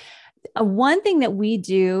approach. One thing that we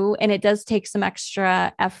do, and it does take some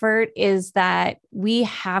extra effort, is that we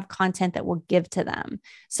have content that we'll give to them.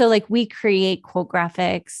 So, like, we create quote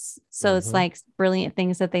graphics. So, it's Hmm. like brilliant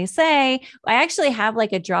things that they say. I actually have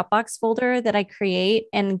like a Dropbox folder that I create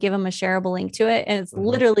and give them a shareable link to it. And it's Hmm.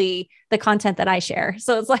 literally the content that I share.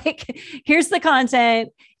 So, it's like, here's the content.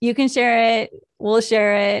 You can share it. We'll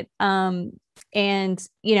share it. And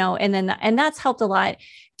that's helped a lot.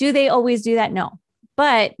 Do they always do that? No.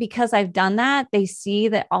 But because I've done that, they see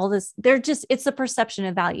that all this, it's a perception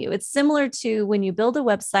of value. It's similar to when you build a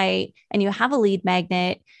website and you have a lead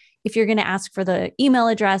magnet. If you're going to ask for the email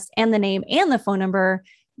address and the name and the phone number,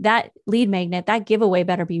 that lead magnet, that giveaway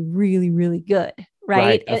better be really, really good. Right.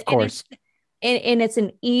 Right. Of And course. it's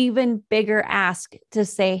an even bigger ask to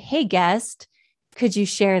say, hey, guest, could you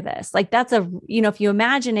share this? Like, that's if you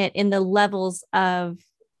imagine it in the levels of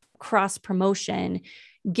cross promotion,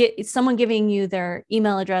 get someone giving you their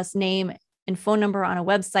email address, name, and phone number on a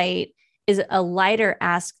website is a lighter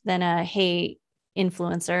ask than a, hey,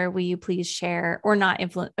 influencer, will you please share? Or not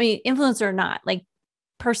influencer or not, like,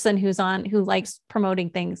 person who likes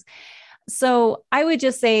promoting things. So I would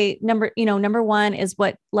just say number one is,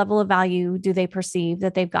 what level of value do they perceive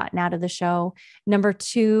that they've gotten out of the show? Number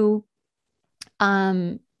two,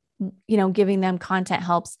 um, giving them content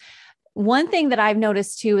helps. One thing that I've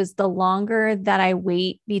noticed too is the longer that I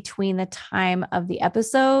wait between the time of the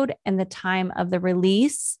episode and the time of the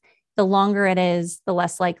release, the longer it is, the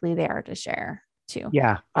less likely they are to share too.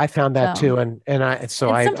 Yeah, I found that So, too. And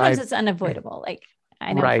sometimes it's unavoidable. Like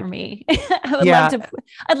I know for right. me, I'd Yeah.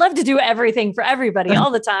 love to do everything for everybody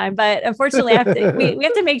all the time, but unfortunately we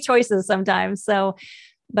have to make choices sometimes. So,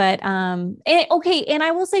 but, okay. And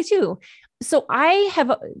I will say too, so I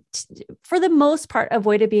have, for the most part,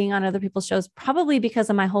 avoided being on other people's shows, probably because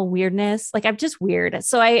of my whole weirdness. Like I'm just weird.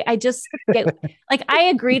 So I just get like, I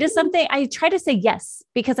agree to something. I try to say yes,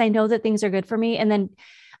 because I know that things are good for me. And then,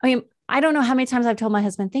 I mean, I don't know how many times I've told my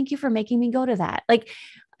husband, thank you for making me go to that. Like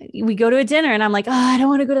we go to a dinner and I'm like, oh, I don't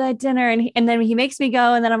want to go to that dinner. And then he makes me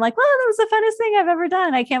go. And then I'm like, well, that was the funnest thing I've ever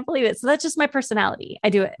done. I can't believe it. So that's just my personality. I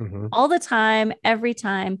do it all the time, every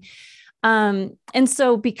time. And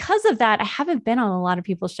so because of that, I haven't been on a lot of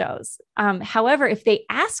people's shows. However, if they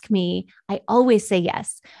ask me, I always say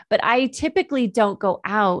yes, but I typically don't go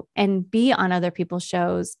out and be on other people's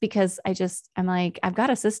shows because I'm like, I've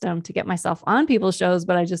got a system to get myself on people's shows,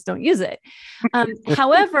 but I just don't use it.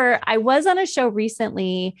 However, I was on a show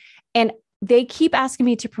recently and they keep asking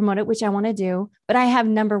me to promote it, which I want to do, but I have,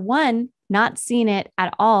 number one, not seen it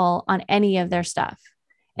at all on any of their stuff.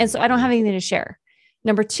 And so I don't have anything to share.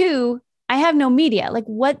 Number two, I have no media. Like,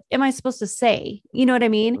 what am I supposed to say? You know what I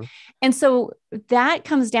mean? And so that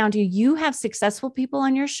comes down to, you have successful people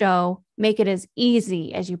on your show, make it as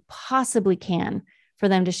easy as you possibly can for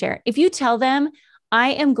them to share. If you tell them,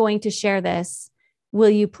 I am going to share this, will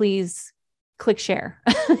you please click share?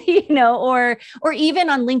 Or even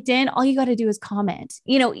on LinkedIn, all you got to do is comment.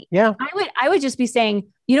 Yeah. I would just be saying,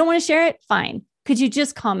 you don't want to share it? Fine. Could you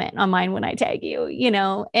just comment on mine when I tag you,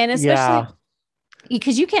 and especially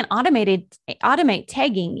because you can't automate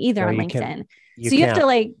tagging either on LinkedIn. So you have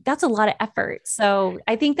to that's a lot of effort. So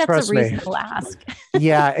I think that's a reasonable ask.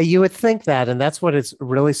 Yeah, you would think that. And that's what is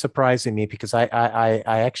really surprising me, because I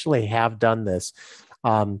actually have done this.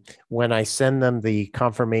 When I send them the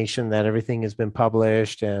confirmation that everything has been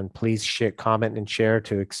published and please comment and share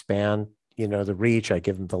to expand, the reach, I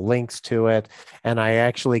give them the links to it. And I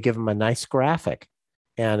actually give them a nice graphic,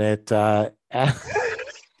 and it,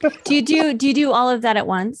 Do you do all of that at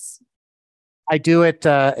once? I do it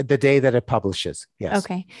the day that it publishes. Yes.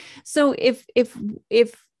 Okay. So if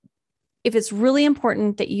it's really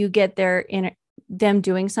important that you get them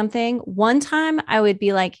doing something, one time I would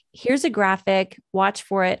be like, here's a graphic, watch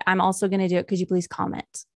for it. I'm also going to do it. Could you please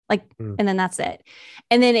comment? And then that's it.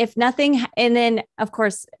 And then if nothing, and then of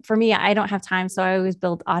course for me, I don't have time. So I always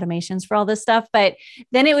build automations for all this stuff, but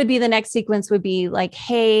then it would be, the next sequence would be like,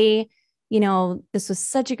 hey, this was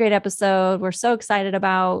such a great episode. We're so excited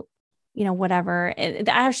about, whatever.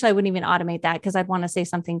 Actually, I wouldn't even automate that, because I'd want to say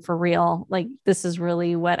something for real. Like, this is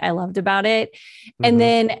really what I loved about it. And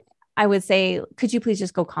then I would say, could you please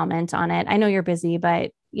just go comment on it? I know you're busy,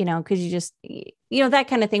 but, could you just, that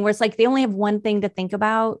kind of thing, where it's like, they only have one thing to think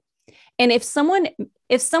about. And if someone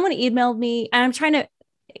emailed me, and I'm trying to,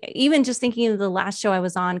 even just thinking of the last show I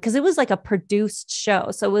was on, because it was like a produced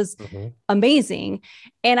show. So it was amazing.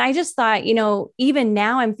 And I just thought, even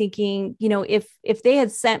now I'm thinking, if they had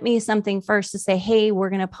sent me something first to say, hey, we're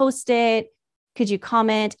going to post it, could you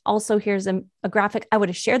comment? Also, here's a graphic. I would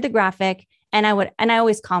have shared the graphic, and I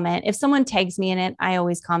always comment. If someone tags me in it, I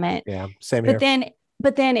always comment. Yeah, same here.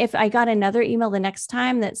 But then if I got another email the next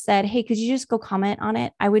time that said, hey, could you just go comment on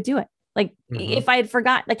it? I would do it. Like if I had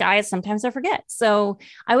forgot, sometimes I forget. So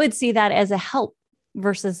I would see that as a help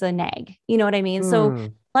versus a nag. You know what I mean?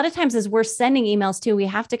 So a lot of times as we're sending emails too, we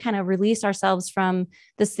have to kind of release ourselves from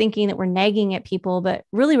this thinking that we're nagging at people, but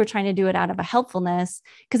really we're trying to do it out of a helpfulness,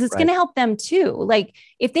 because it's going to help them too. Like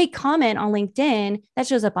if they comment on LinkedIn, that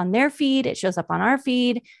shows up on their feed, it shows up on our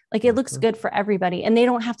feed. Like it looks good for everybody, and they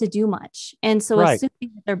don't have to do much. And so assuming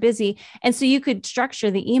that they're busy. And so you could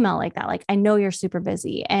structure the email like that. Like, I know you're super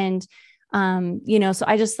busy, and so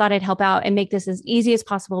I just thought I'd help out and make this as easy as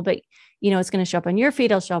possible, but it's going to show up on your feed.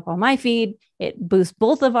 It'll show up on my feed. It boosts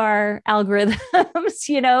both of our algorithms,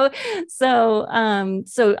 so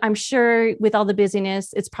I'm sure with all the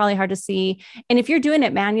busyness, it's probably hard to see. And if you're doing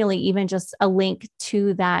it manually, even just a link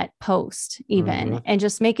to that post, even, and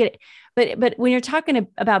just make it, but when you're talking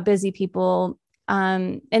about busy people,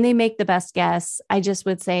 and they make the best guess, I just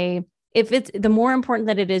would say, if it's the more important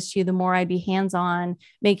that it is to you, the more I'd be hands-on,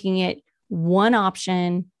 making it one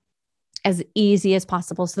option as easy as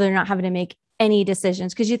possible, so they're not having to make any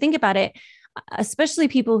decisions. Because you think about it, especially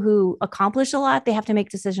people who accomplish a lot, they have to make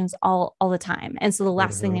decisions all the time. And so the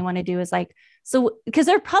last thing they want to do is like So, because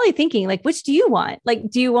they're probably thinking like, which do you want? Like,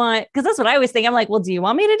 do you want, because that's what I always think. I'm like, well, do you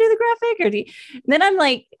want me to do the graphic or do you? Then I'm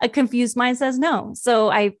like, a confused mind says no. So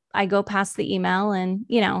I go past the email and,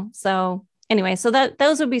 so anyway, so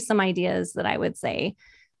those would be some ideas that I would say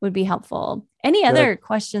would be helpful. Any Good. other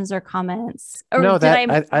questions or comments? Or No, did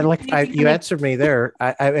that I you answered me there.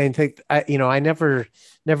 I think I never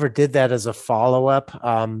did that as a follow up.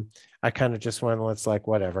 I kind of just went, let's like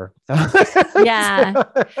whatever. Yeah.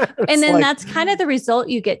 And It's then like, that's kind of the result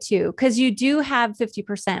you get too, because you do have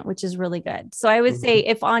 50%, which is really good. So I would say mhm.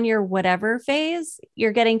 if on your whatever phase,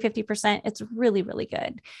 you're getting 50%, it's really, really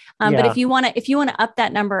good. But Yeah, if you want to up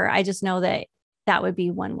that number, I just know that that would be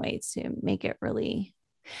one way to make it really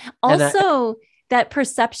and I, also that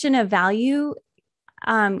perception of value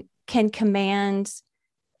can command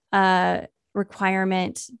a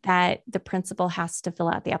requirement that the principal has to fill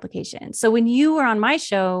out the application. So when you were on my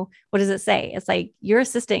show, what does it say? It's like your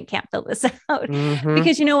assistant can't fill this out mhm,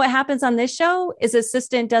 because what happens on this show is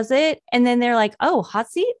assistant does it. And then they're like, oh,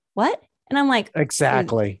 hot seat, what? And I'm like, dude,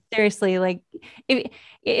 exactly. seriously, like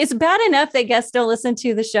it's bad enough that guests don't listen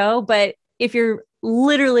to the show, but if you're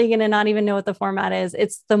literally going to not even know what the format is,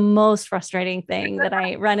 it's the most frustrating thing that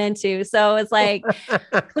I run into. So it's like,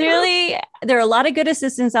 clearly there are a lot of good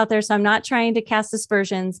assistants out there. So I'm not trying to cast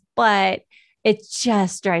aspersions, but it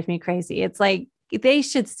just drives me crazy. It's like, they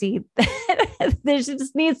should see that there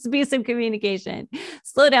just needs to be some communication.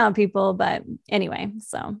 Slow down, people. But anyway,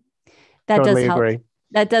 so that does Totally help. agree.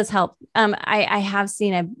 That does help. I have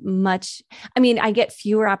seen I get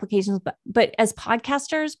fewer applications, but as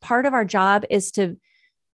podcasters, part of our job is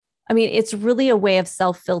it's really a way of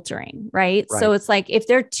self-filtering, right? So Right. it's like, if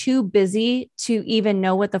they're too busy to even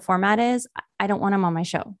know what the format is, I don't want them on my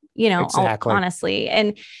show, Exactly. honestly.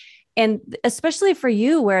 And especially for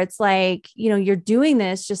you, where it's like, you're doing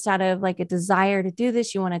this just out of like a desire to do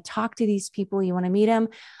this. You want to talk to these people, you want to meet them.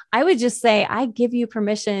 I would just say, I give you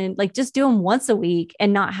permission, like just do them once a week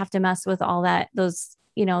and not have to mess with all that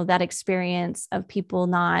experience of people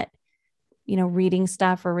not, reading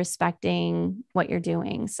stuff or respecting what you're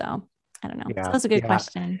doing. So I don't know. So Yeah, that's a good yeah,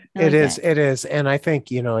 question. I it like is. it. It is, and I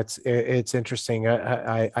think it's interesting.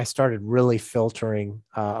 I started really filtering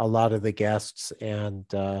a lot of the guests, and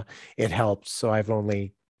it helps. So I've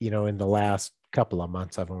only in the last couple of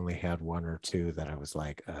months I've only had one or two that I was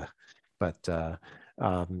like, but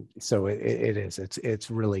so it is.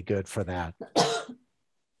 It's really good for that.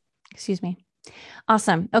 Excuse me.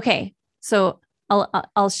 Awesome. Okay. So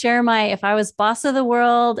I'll share if I was boss of the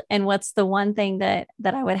world and what's the one thing that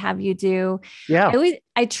I would have you do. Yeah.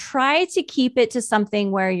 I try to keep it to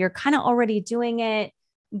something where you're kind of already doing it,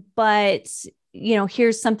 but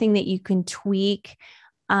here's something that you can tweak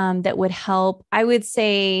that would help. I would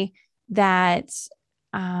say that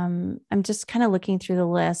I'm just kind of looking through the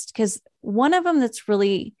list because one of them that's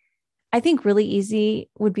really, I think, really easy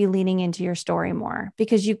would be leaning into your story more,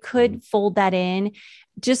 because you could fold that in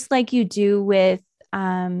just like you do with,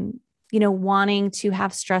 wanting to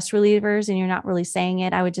have stress relievers and you're not really saying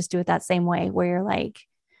it. I would just do it that same way, where you're like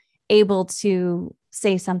able to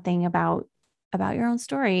say something about your own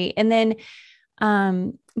story. And then,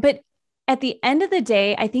 but at the end of the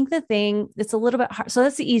day, I think the thing that's a little bit hard, so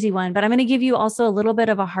that's the easy one, but I'm going to give you also a little bit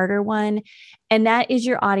of a harder one. And that is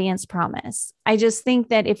your audience promise. I just think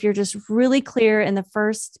that if you're just really clear in the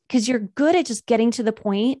first, because you're good at just getting to the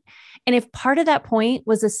point. And if part of that point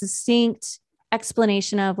was a succinct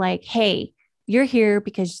explanation of like, hey, you're here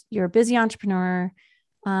because you're a busy entrepreneur,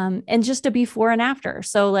 and just a before and after.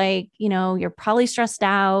 So like, you're probably stressed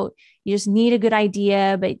out. You just need a good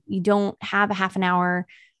idea, but you don't have a half an hour.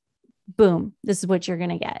 Boom, this is what you're going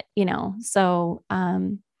to get, So,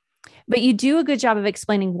 but you do a good job of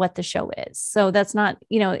explaining what the show is. So that's not,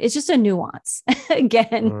 it's just a nuance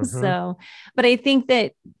again. Hmm. So, but I think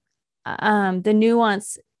that the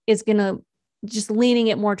nuance is going to just leaning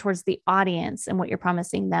it more towards the audience and what you're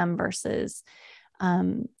promising them versus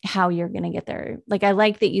how you're going to get there. Like, I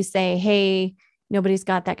like that you say, hey, nobody's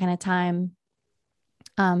got that kind of time.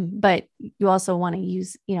 But you also want to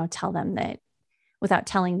use, tell them that without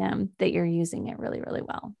telling them that you're using it really, really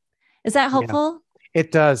well. Is that Yeah. helpful?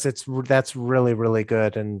 It does. That's really, really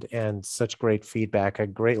good, and such great feedback. I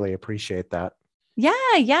greatly appreciate that.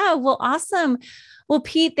 Yeah. Yeah. Well, awesome. Well,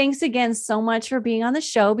 Pete, thanks again so much for being on the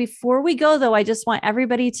show. Before we go, though, I just want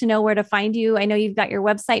everybody to know where to find you. I know you've got your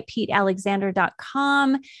website,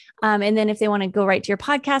 petealexander.com. And then if they want to go right to your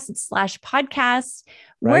podcast, it's /podcast.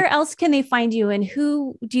 Where Right. else can they find you? And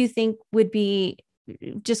who do you think would be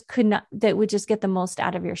that would just get the most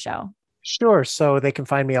out of your show? Sure. So they can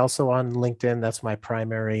find me also on LinkedIn. That's my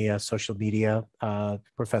primary social media,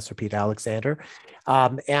 Professor Pete Alexander.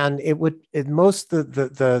 And most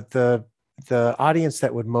the audience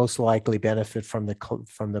that would most likely benefit from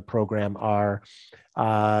the program are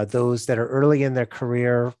those that are early in their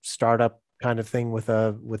career, startup kind of thing with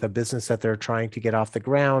a business that they're trying to get off the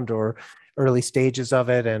ground, or early stages of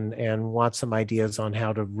it, and want some ideas on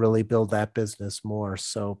how to really build that business more.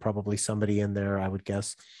 So probably somebody in there, I would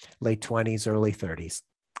guess, late 20s, early 30s.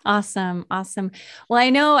 Awesome. Awesome. Well, I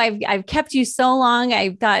know I've kept you so long.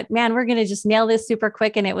 I thought, man, we're going to just nail this super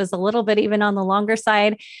quick. And it was a little bit even on the longer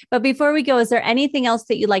side. But before we go, is there anything else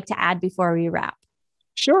that you'd like to add before we wrap?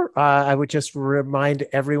 Sure. I would just remind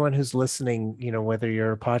everyone who's listening, whether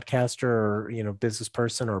you're a podcaster or, business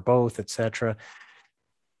person or both, et cetera,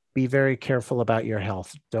 be very careful about your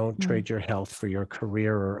health. Don't Mm. trade your health for your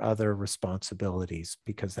career or other responsibilities,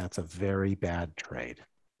 because that's a very bad trade.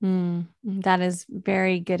 That is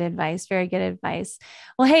very good advice. Very good advice.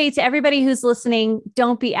 Well, hey, to everybody who's listening,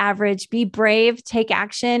 don't be average, be brave, take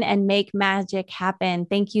action, and make magic happen.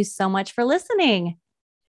 Thank you so much for listening.